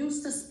 They're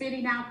used to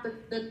spitting out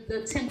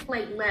the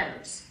template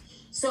letters.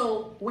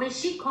 So when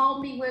she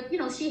called me with, she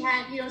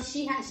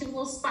was a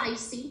little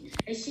spicy,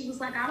 and she was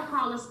like, I would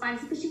call her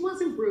spicy because she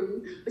wasn't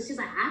rude, but she's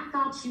like, I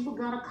thought you were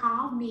gonna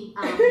call me,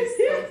 or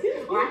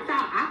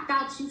I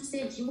thought you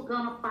said you were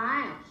gonna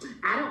file.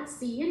 I don't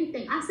see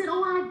anything. I said,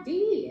 oh, I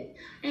did,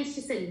 and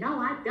she said, no,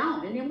 I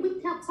don't. And then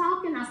we kept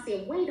talking. I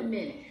said, wait a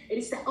minute, and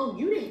he said, oh,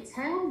 you didn't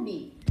tell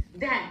me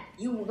that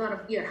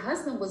your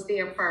husband was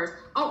there first.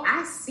 Oh,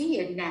 I see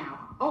it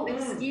now. Oh,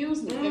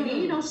 excuse me.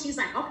 And then, she's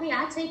like, okay,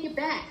 I take it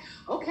back.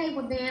 Okay,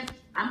 well then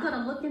I'm going to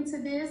look into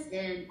this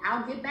and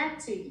I'll get back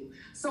to you.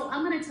 So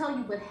I'm going to tell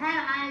you, but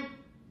had I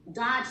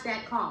dodged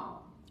that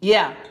call,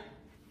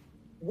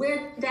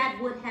 where that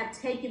would have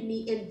taken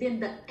me, and then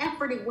the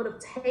effort it would have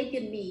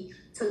taken me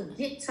to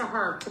get to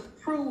her, to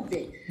prove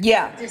it,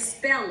 to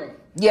dispel it.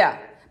 Yeah,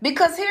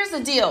 because here's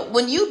the deal.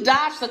 When you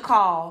dodge the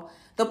call,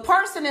 the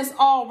person is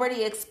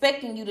already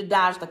expecting you to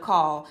dodge the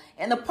call,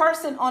 and the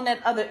person on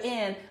that other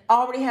end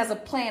already has a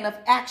plan of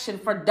action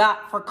for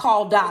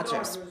call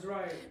dodgers.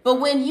 Right. But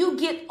when you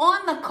get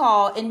on the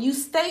call and you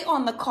stay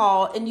on the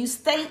call and you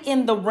stay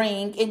in the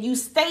ring and you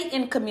stay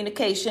in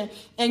communication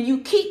and you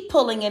keep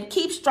pulling and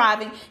keep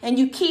striving and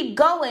you keep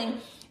going,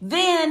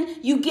 then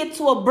you get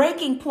to a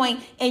breaking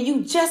point and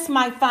you just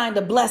might find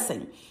a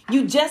blessing.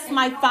 You just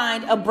might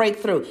find a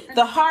breakthrough.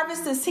 The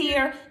harvest is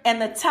here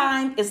and the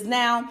time is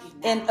now.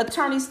 And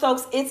Attorney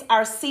Stokes, it's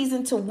our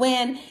season to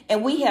win.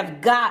 And we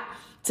have got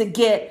to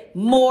get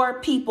more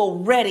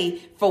people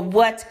ready for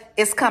what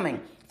is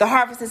coming. The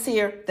harvest is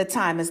here. The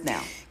time is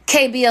now.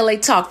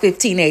 KBLA Talk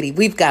 1580.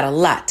 We've got a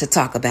lot to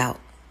talk about.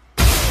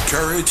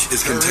 Courage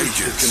is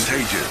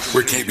contagious.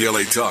 We're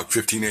KBLA Talk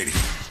 1580.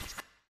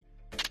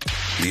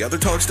 The other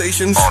talk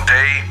stations? All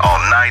day, all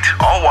night,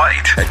 all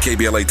white. At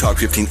KBLA Talk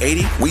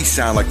 1580, we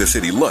sound like the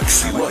city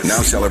looks.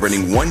 Now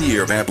celebrating 1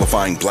 year of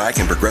amplifying black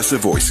and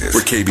progressive voices.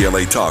 We're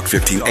KBLA Talk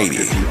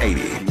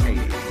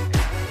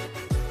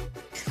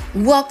 1580.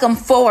 Welcome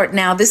forward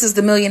now. This is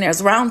the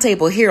Millionaires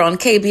Roundtable here on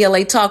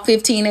KBLA Talk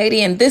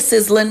 1580, and this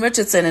is Lynn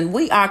Richardson, and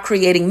we are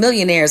creating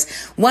millionaires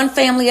one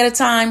family at a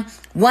time,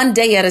 one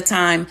day at a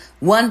time,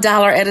 $1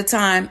 at a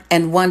time,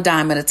 and one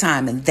dime at a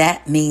time, and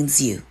that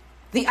means you.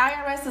 The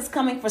IRS is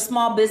coming for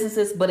small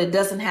businesses, but it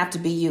doesn't have to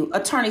be you.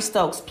 Attorney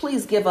Stokes,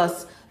 please give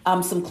us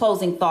some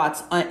closing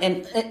thoughts.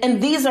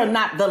 And these are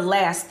not the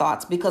last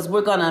thoughts, because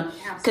we're going to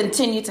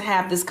continue to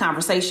have this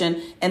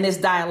conversation and this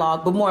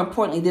dialogue, but more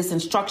importantly, this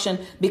instruction,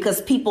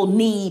 because people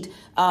need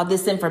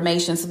this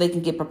information so they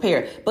can get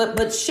prepared.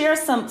 But share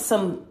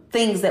some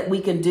things that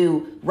we can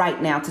do right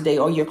now today,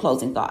 or your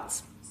closing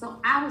thoughts. So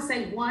I would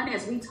say, one,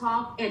 as we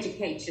talk,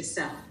 educate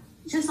yourself,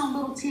 just on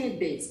little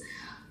tidbits.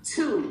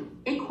 Two,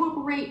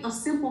 incorporate a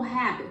simple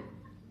habit.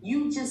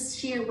 You just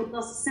shared with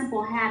us a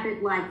simple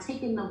habit, like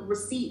taking the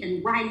receipt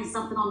and writing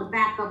something on the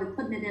back of it,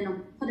 putting it in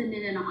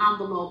an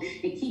envelope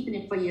and keeping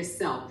it for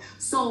yourself.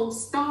 So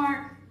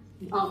start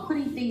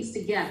putting things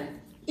together.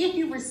 If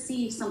you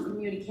receive some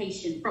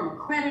communication from a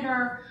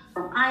creditor,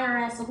 from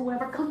IRS or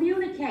whoever,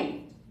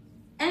 communicate,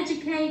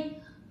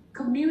 educate,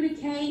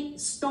 communicate,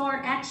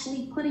 start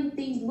actually putting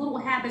things, little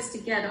habits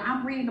together.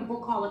 I'm reading a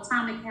book called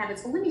Atomic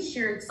Habits. So let me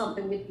share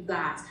something with you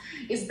guys,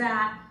 is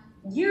that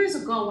years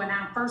ago, when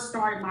I first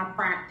started my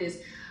practice,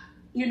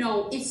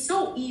 it's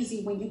so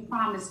easy when you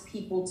promise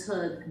people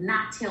to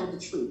not tell the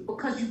truth,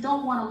 because you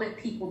don't want to let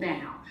people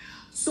down.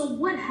 So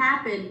what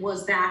happened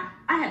was that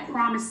I had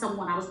promised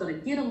someone I was going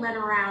to get a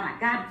letter out. I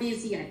got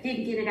busy. I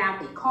didn't get it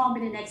out. They called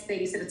me the next day.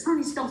 They said,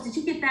 Attorney Stokes, did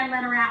you get that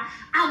letter out?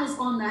 I was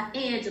on the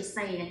edge of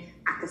saying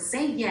I could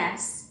say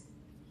yes,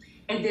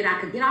 and then I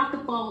could get off the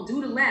phone,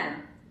 do the letter,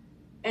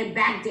 and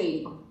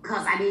backdate it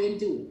because I didn't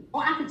do it.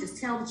 Or I could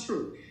just tell the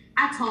truth.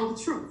 I told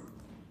the truth.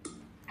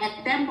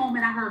 At that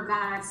moment, I heard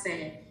God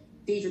say,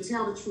 Deidre,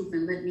 tell the truth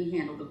and let me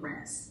handle the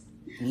rest.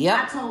 Yep.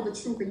 I told the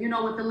truth, and you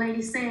know what the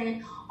lady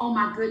said? Oh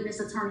my goodness,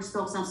 Attorney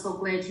Stokes, I'm so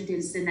glad you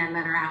didn't send that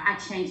letter out. I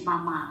changed my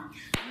mind.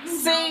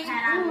 See?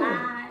 Had I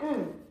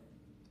lied,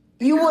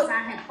 because I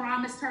had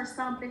promised her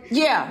something.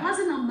 Yeah. It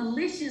wasn't a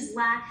malicious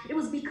lie. It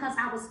was because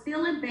I was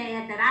feeling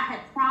bad that I had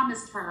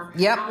promised her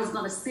I was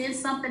going to send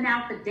something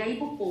out the day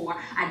before.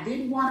 I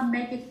didn't want to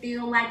make it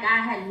feel like I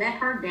had let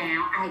her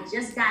down. I had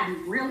just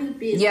gotten really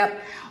busy.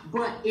 Yep.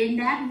 But in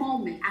that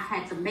moment, I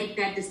had to make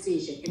that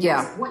decision. And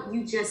that's what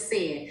you just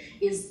said,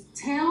 is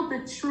tell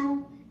the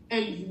truth.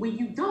 And when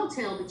you don't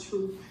tell the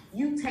truth,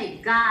 you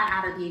take God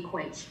out of the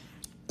equation.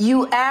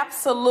 You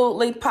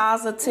absolutely,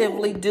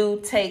 positively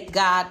do take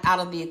God out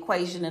of the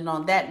equation. And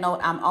on that note,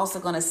 I'm also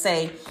going to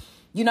say,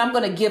 I'm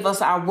going to give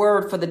us our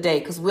word for the day,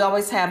 because we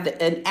always have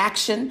an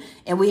action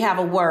and we have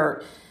a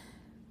word.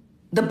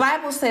 The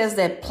Bible says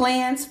that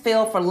plans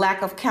fail for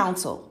lack of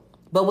counsel,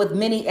 but with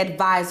many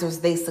advisors,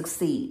 they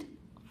succeed.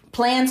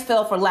 Plans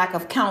fail for lack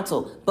of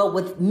counsel, but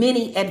with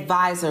many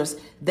advisors,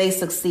 they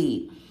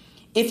succeed.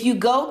 If you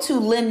go to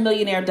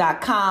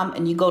lynnmillionaire.com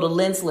and you go to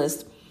Lynn's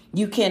List,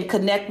 you can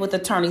connect with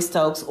Attorney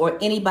Stokes or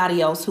anybody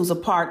else who's a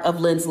part of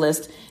Lynn's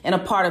List and a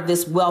part of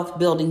this wealth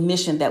building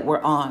mission that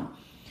we're on.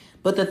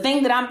 But the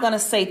thing that I'm going to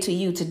say to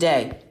you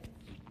today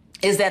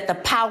is that the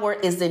power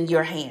is in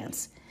your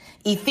hands.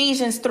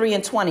 Ephesians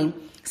 3:20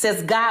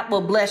 says God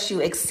will bless you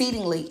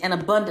exceedingly and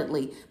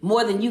abundantly,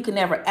 more than you can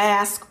ever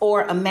ask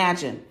or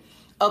imagine,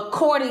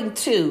 according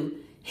to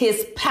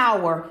his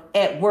power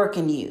at work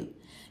in you.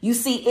 You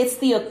see, it's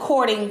the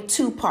according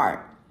to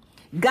part.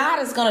 God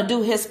is going to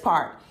do his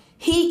part.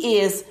 He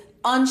is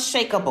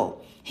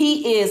unshakable.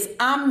 He is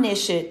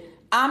omniscient,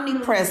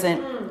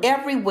 omnipresent,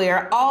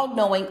 everywhere, all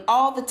knowing,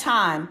 all the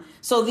time.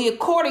 So the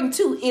according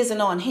to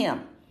isn't on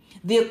him.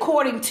 The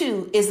according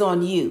to is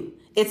on you.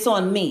 It's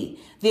on me.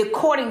 The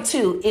according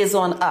to is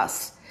on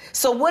us.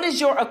 So what is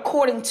your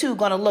according to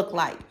going to look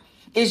like?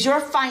 Is your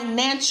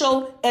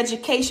financial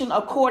education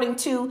according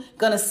to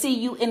going to see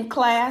you in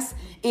class?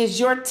 Is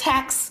your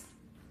tax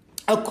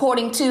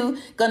according to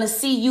going to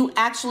see you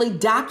actually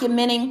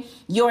documenting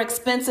your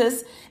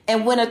expenses?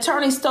 And when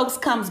Attorney Stokes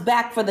comes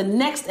back for the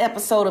next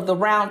episode of the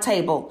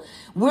Roundtable,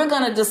 we're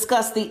going to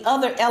discuss the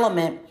other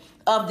element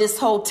of this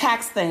whole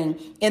tax thing,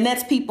 and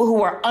that's people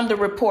who are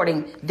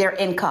underreporting their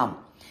income.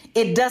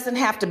 It doesn't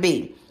have to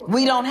be.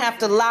 We don't have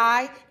to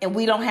lie, and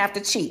we don't have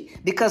to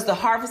cheat, because the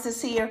harvest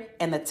is here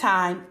and the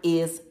time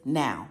is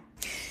now.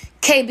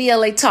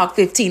 KBLA Talk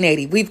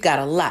 1580. We've got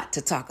a lot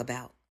to talk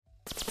about.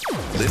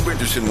 Lynn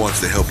Richardson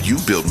wants to help you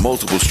build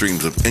multiple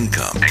streams of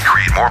income and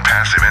create more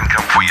passive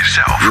income for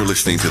yourself. You're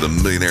listening to the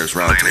Millionaires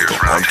Roundtable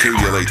on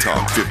KBLA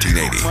Talk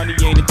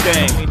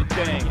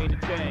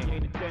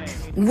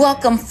 1580.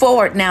 Welcome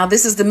forward now.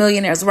 This is the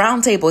Millionaires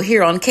Roundtable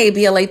here on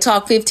KBLA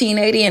Talk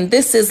 1580, and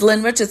this is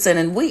Lynn Richardson,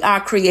 and we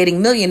are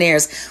creating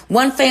millionaires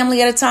one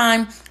family at a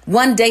time,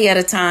 one day at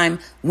a time,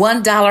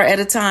 $1 at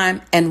a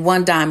time, and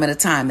one dime at a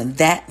time, and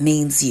that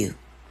means you.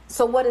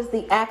 So what is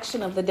the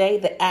action of the day?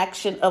 The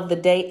action of the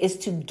day is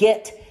to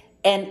get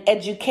an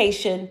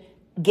education.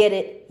 Get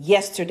it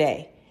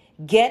yesterday.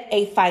 Get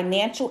a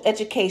financial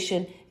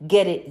education.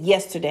 Get it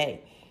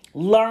yesterday.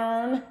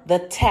 Learn the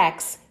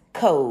tax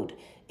code.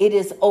 It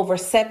is over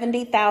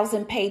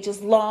 70,000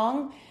 pages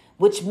long,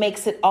 which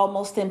makes it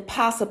almost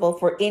impossible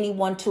for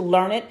anyone to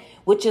learn it,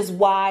 which is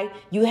why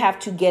you have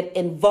to get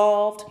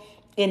involved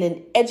in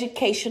an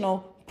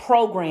educational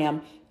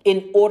program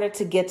in order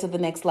to get to the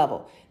next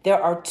level.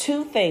 There are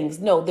three things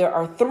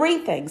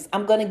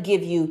I'm going to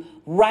give you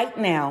right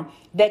now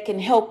that can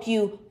help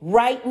you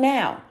right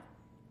now.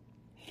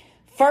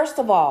 First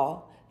of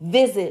all,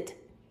 visit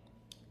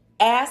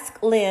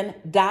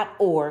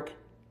asklynn.org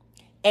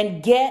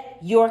and get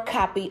your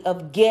copy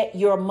of Get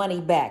Your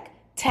Money Back,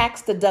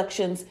 tax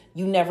deductions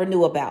you never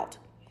knew about.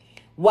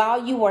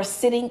 While you are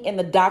sitting in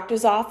the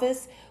doctor's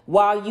office,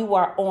 while you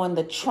are on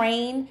the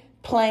train,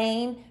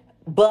 plane,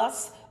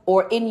 bus,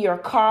 or in your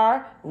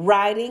car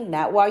riding,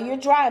 not while you're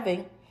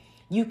driving,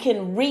 you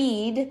can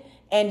read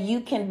and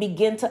you can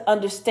begin to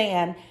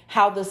understand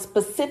how the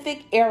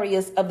specific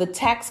areas of the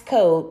tax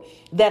code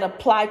that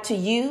apply to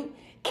you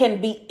can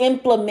be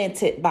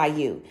implemented by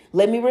you.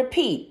 Let me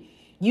repeat.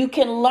 You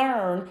can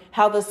learn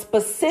how the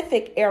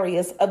specific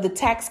areas of the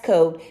tax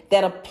code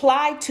that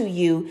apply to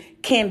you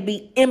can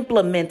be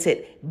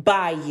implemented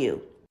by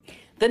you.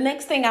 The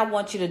next thing I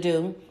want you to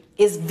do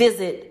is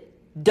visit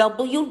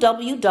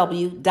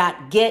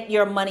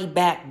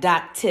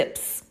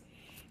www.getyourmoneyback.tips.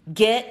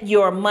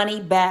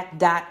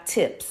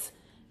 Getyourmoneyback.tips.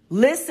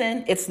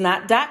 Listen, it's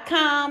not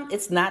 .com,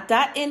 it's not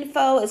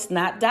 .info, it's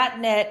not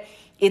 .net,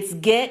 it's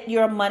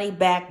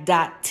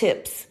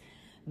getyourmoneyback.tips.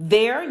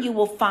 There you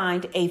will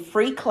find a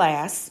free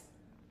class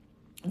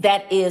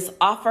that is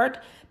offered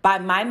by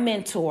my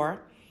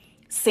mentor,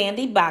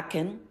 Sandy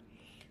Bakken,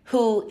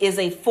 who is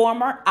a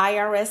former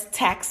IRS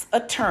tax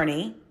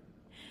attorney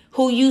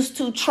who used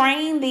to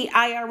train the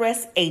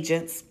IRS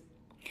agents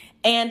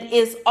and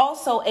is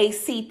also a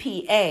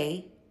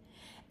CPA.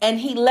 And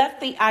he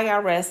left the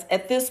IRS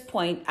at this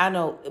point, I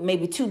know,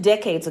 maybe 2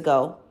 decades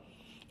ago.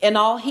 And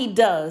all he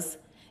does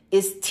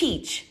is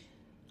teach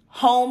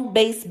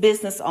home-based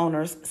business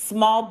owners,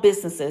 small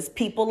businesses,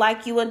 people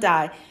like you and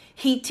I.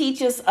 He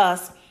teaches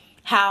us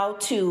how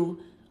to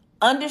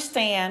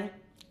understand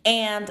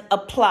and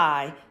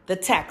apply the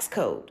tax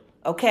code.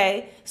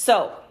 Okay?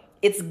 So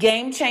it's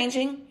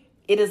game-changing.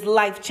 It is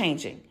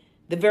life-changing.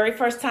 The very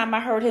first time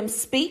I heard him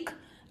speak,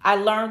 I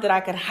learned that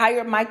I could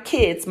hire my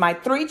kids, my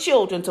 3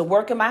 children, to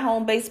work in my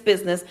home-based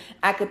business.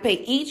 I could pay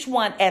each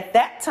one at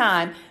that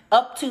time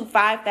up to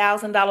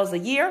 $5,000 a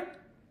year.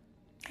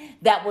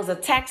 That was a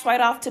tax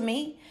write-off to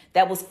me.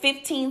 That was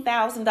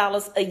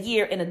 $15,000 a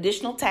year in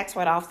additional tax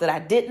write-offs that I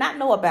did not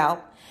know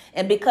about.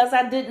 And because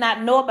I did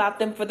not know about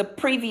them for the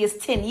previous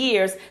 10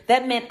 years,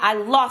 that meant I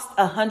lost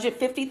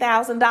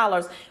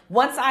 $150,000.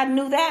 Once I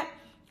knew that,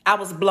 I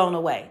was blown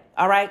away.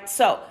 All right.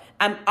 So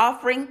I'm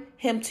offering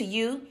him to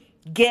you.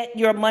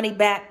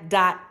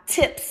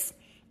 Getyourmoneyback.tips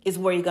is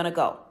where you're going to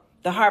go.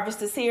 The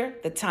harvest is here.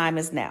 The time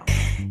is now.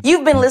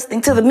 You've been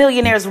listening to the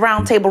Millionaires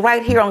Roundtable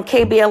right here on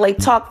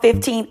KBLA Talk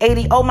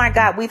 1580. Oh my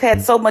God, we've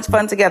had so much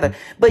fun together,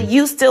 but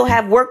you still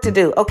have work to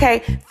do.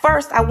 Okay.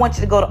 First, I want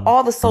you to go to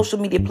all the social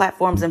media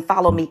platforms and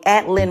follow me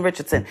at Lynn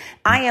Richardson.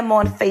 I am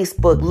on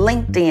Facebook,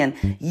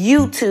 LinkedIn,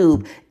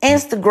 YouTube,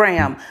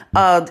 Instagram,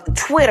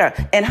 Twitter,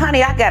 and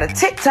honey, I got a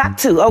TikTok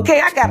too.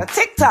 Okay. I got a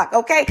TikTok.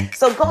 Okay.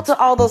 So go to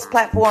all those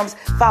platforms.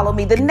 Follow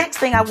me. The next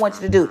thing I want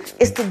you to do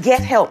is to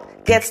get help.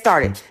 Get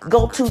started.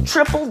 Go to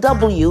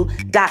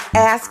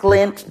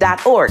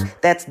www.asklynn.org.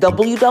 That's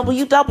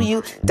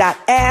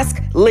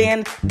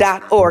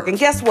www.asklynn.org. And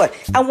guess what?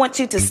 I want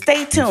you to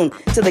stay tuned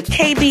to the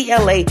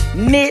KBLA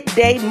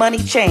Midday Money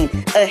Chain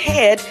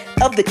ahead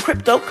of the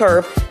crypto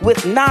curve with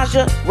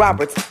Naja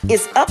Roberts.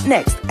 Is up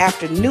next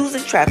after news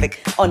and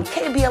traffic on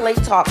KBLA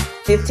Talk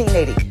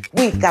 1580.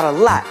 We've got a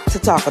lot to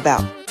talk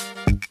about.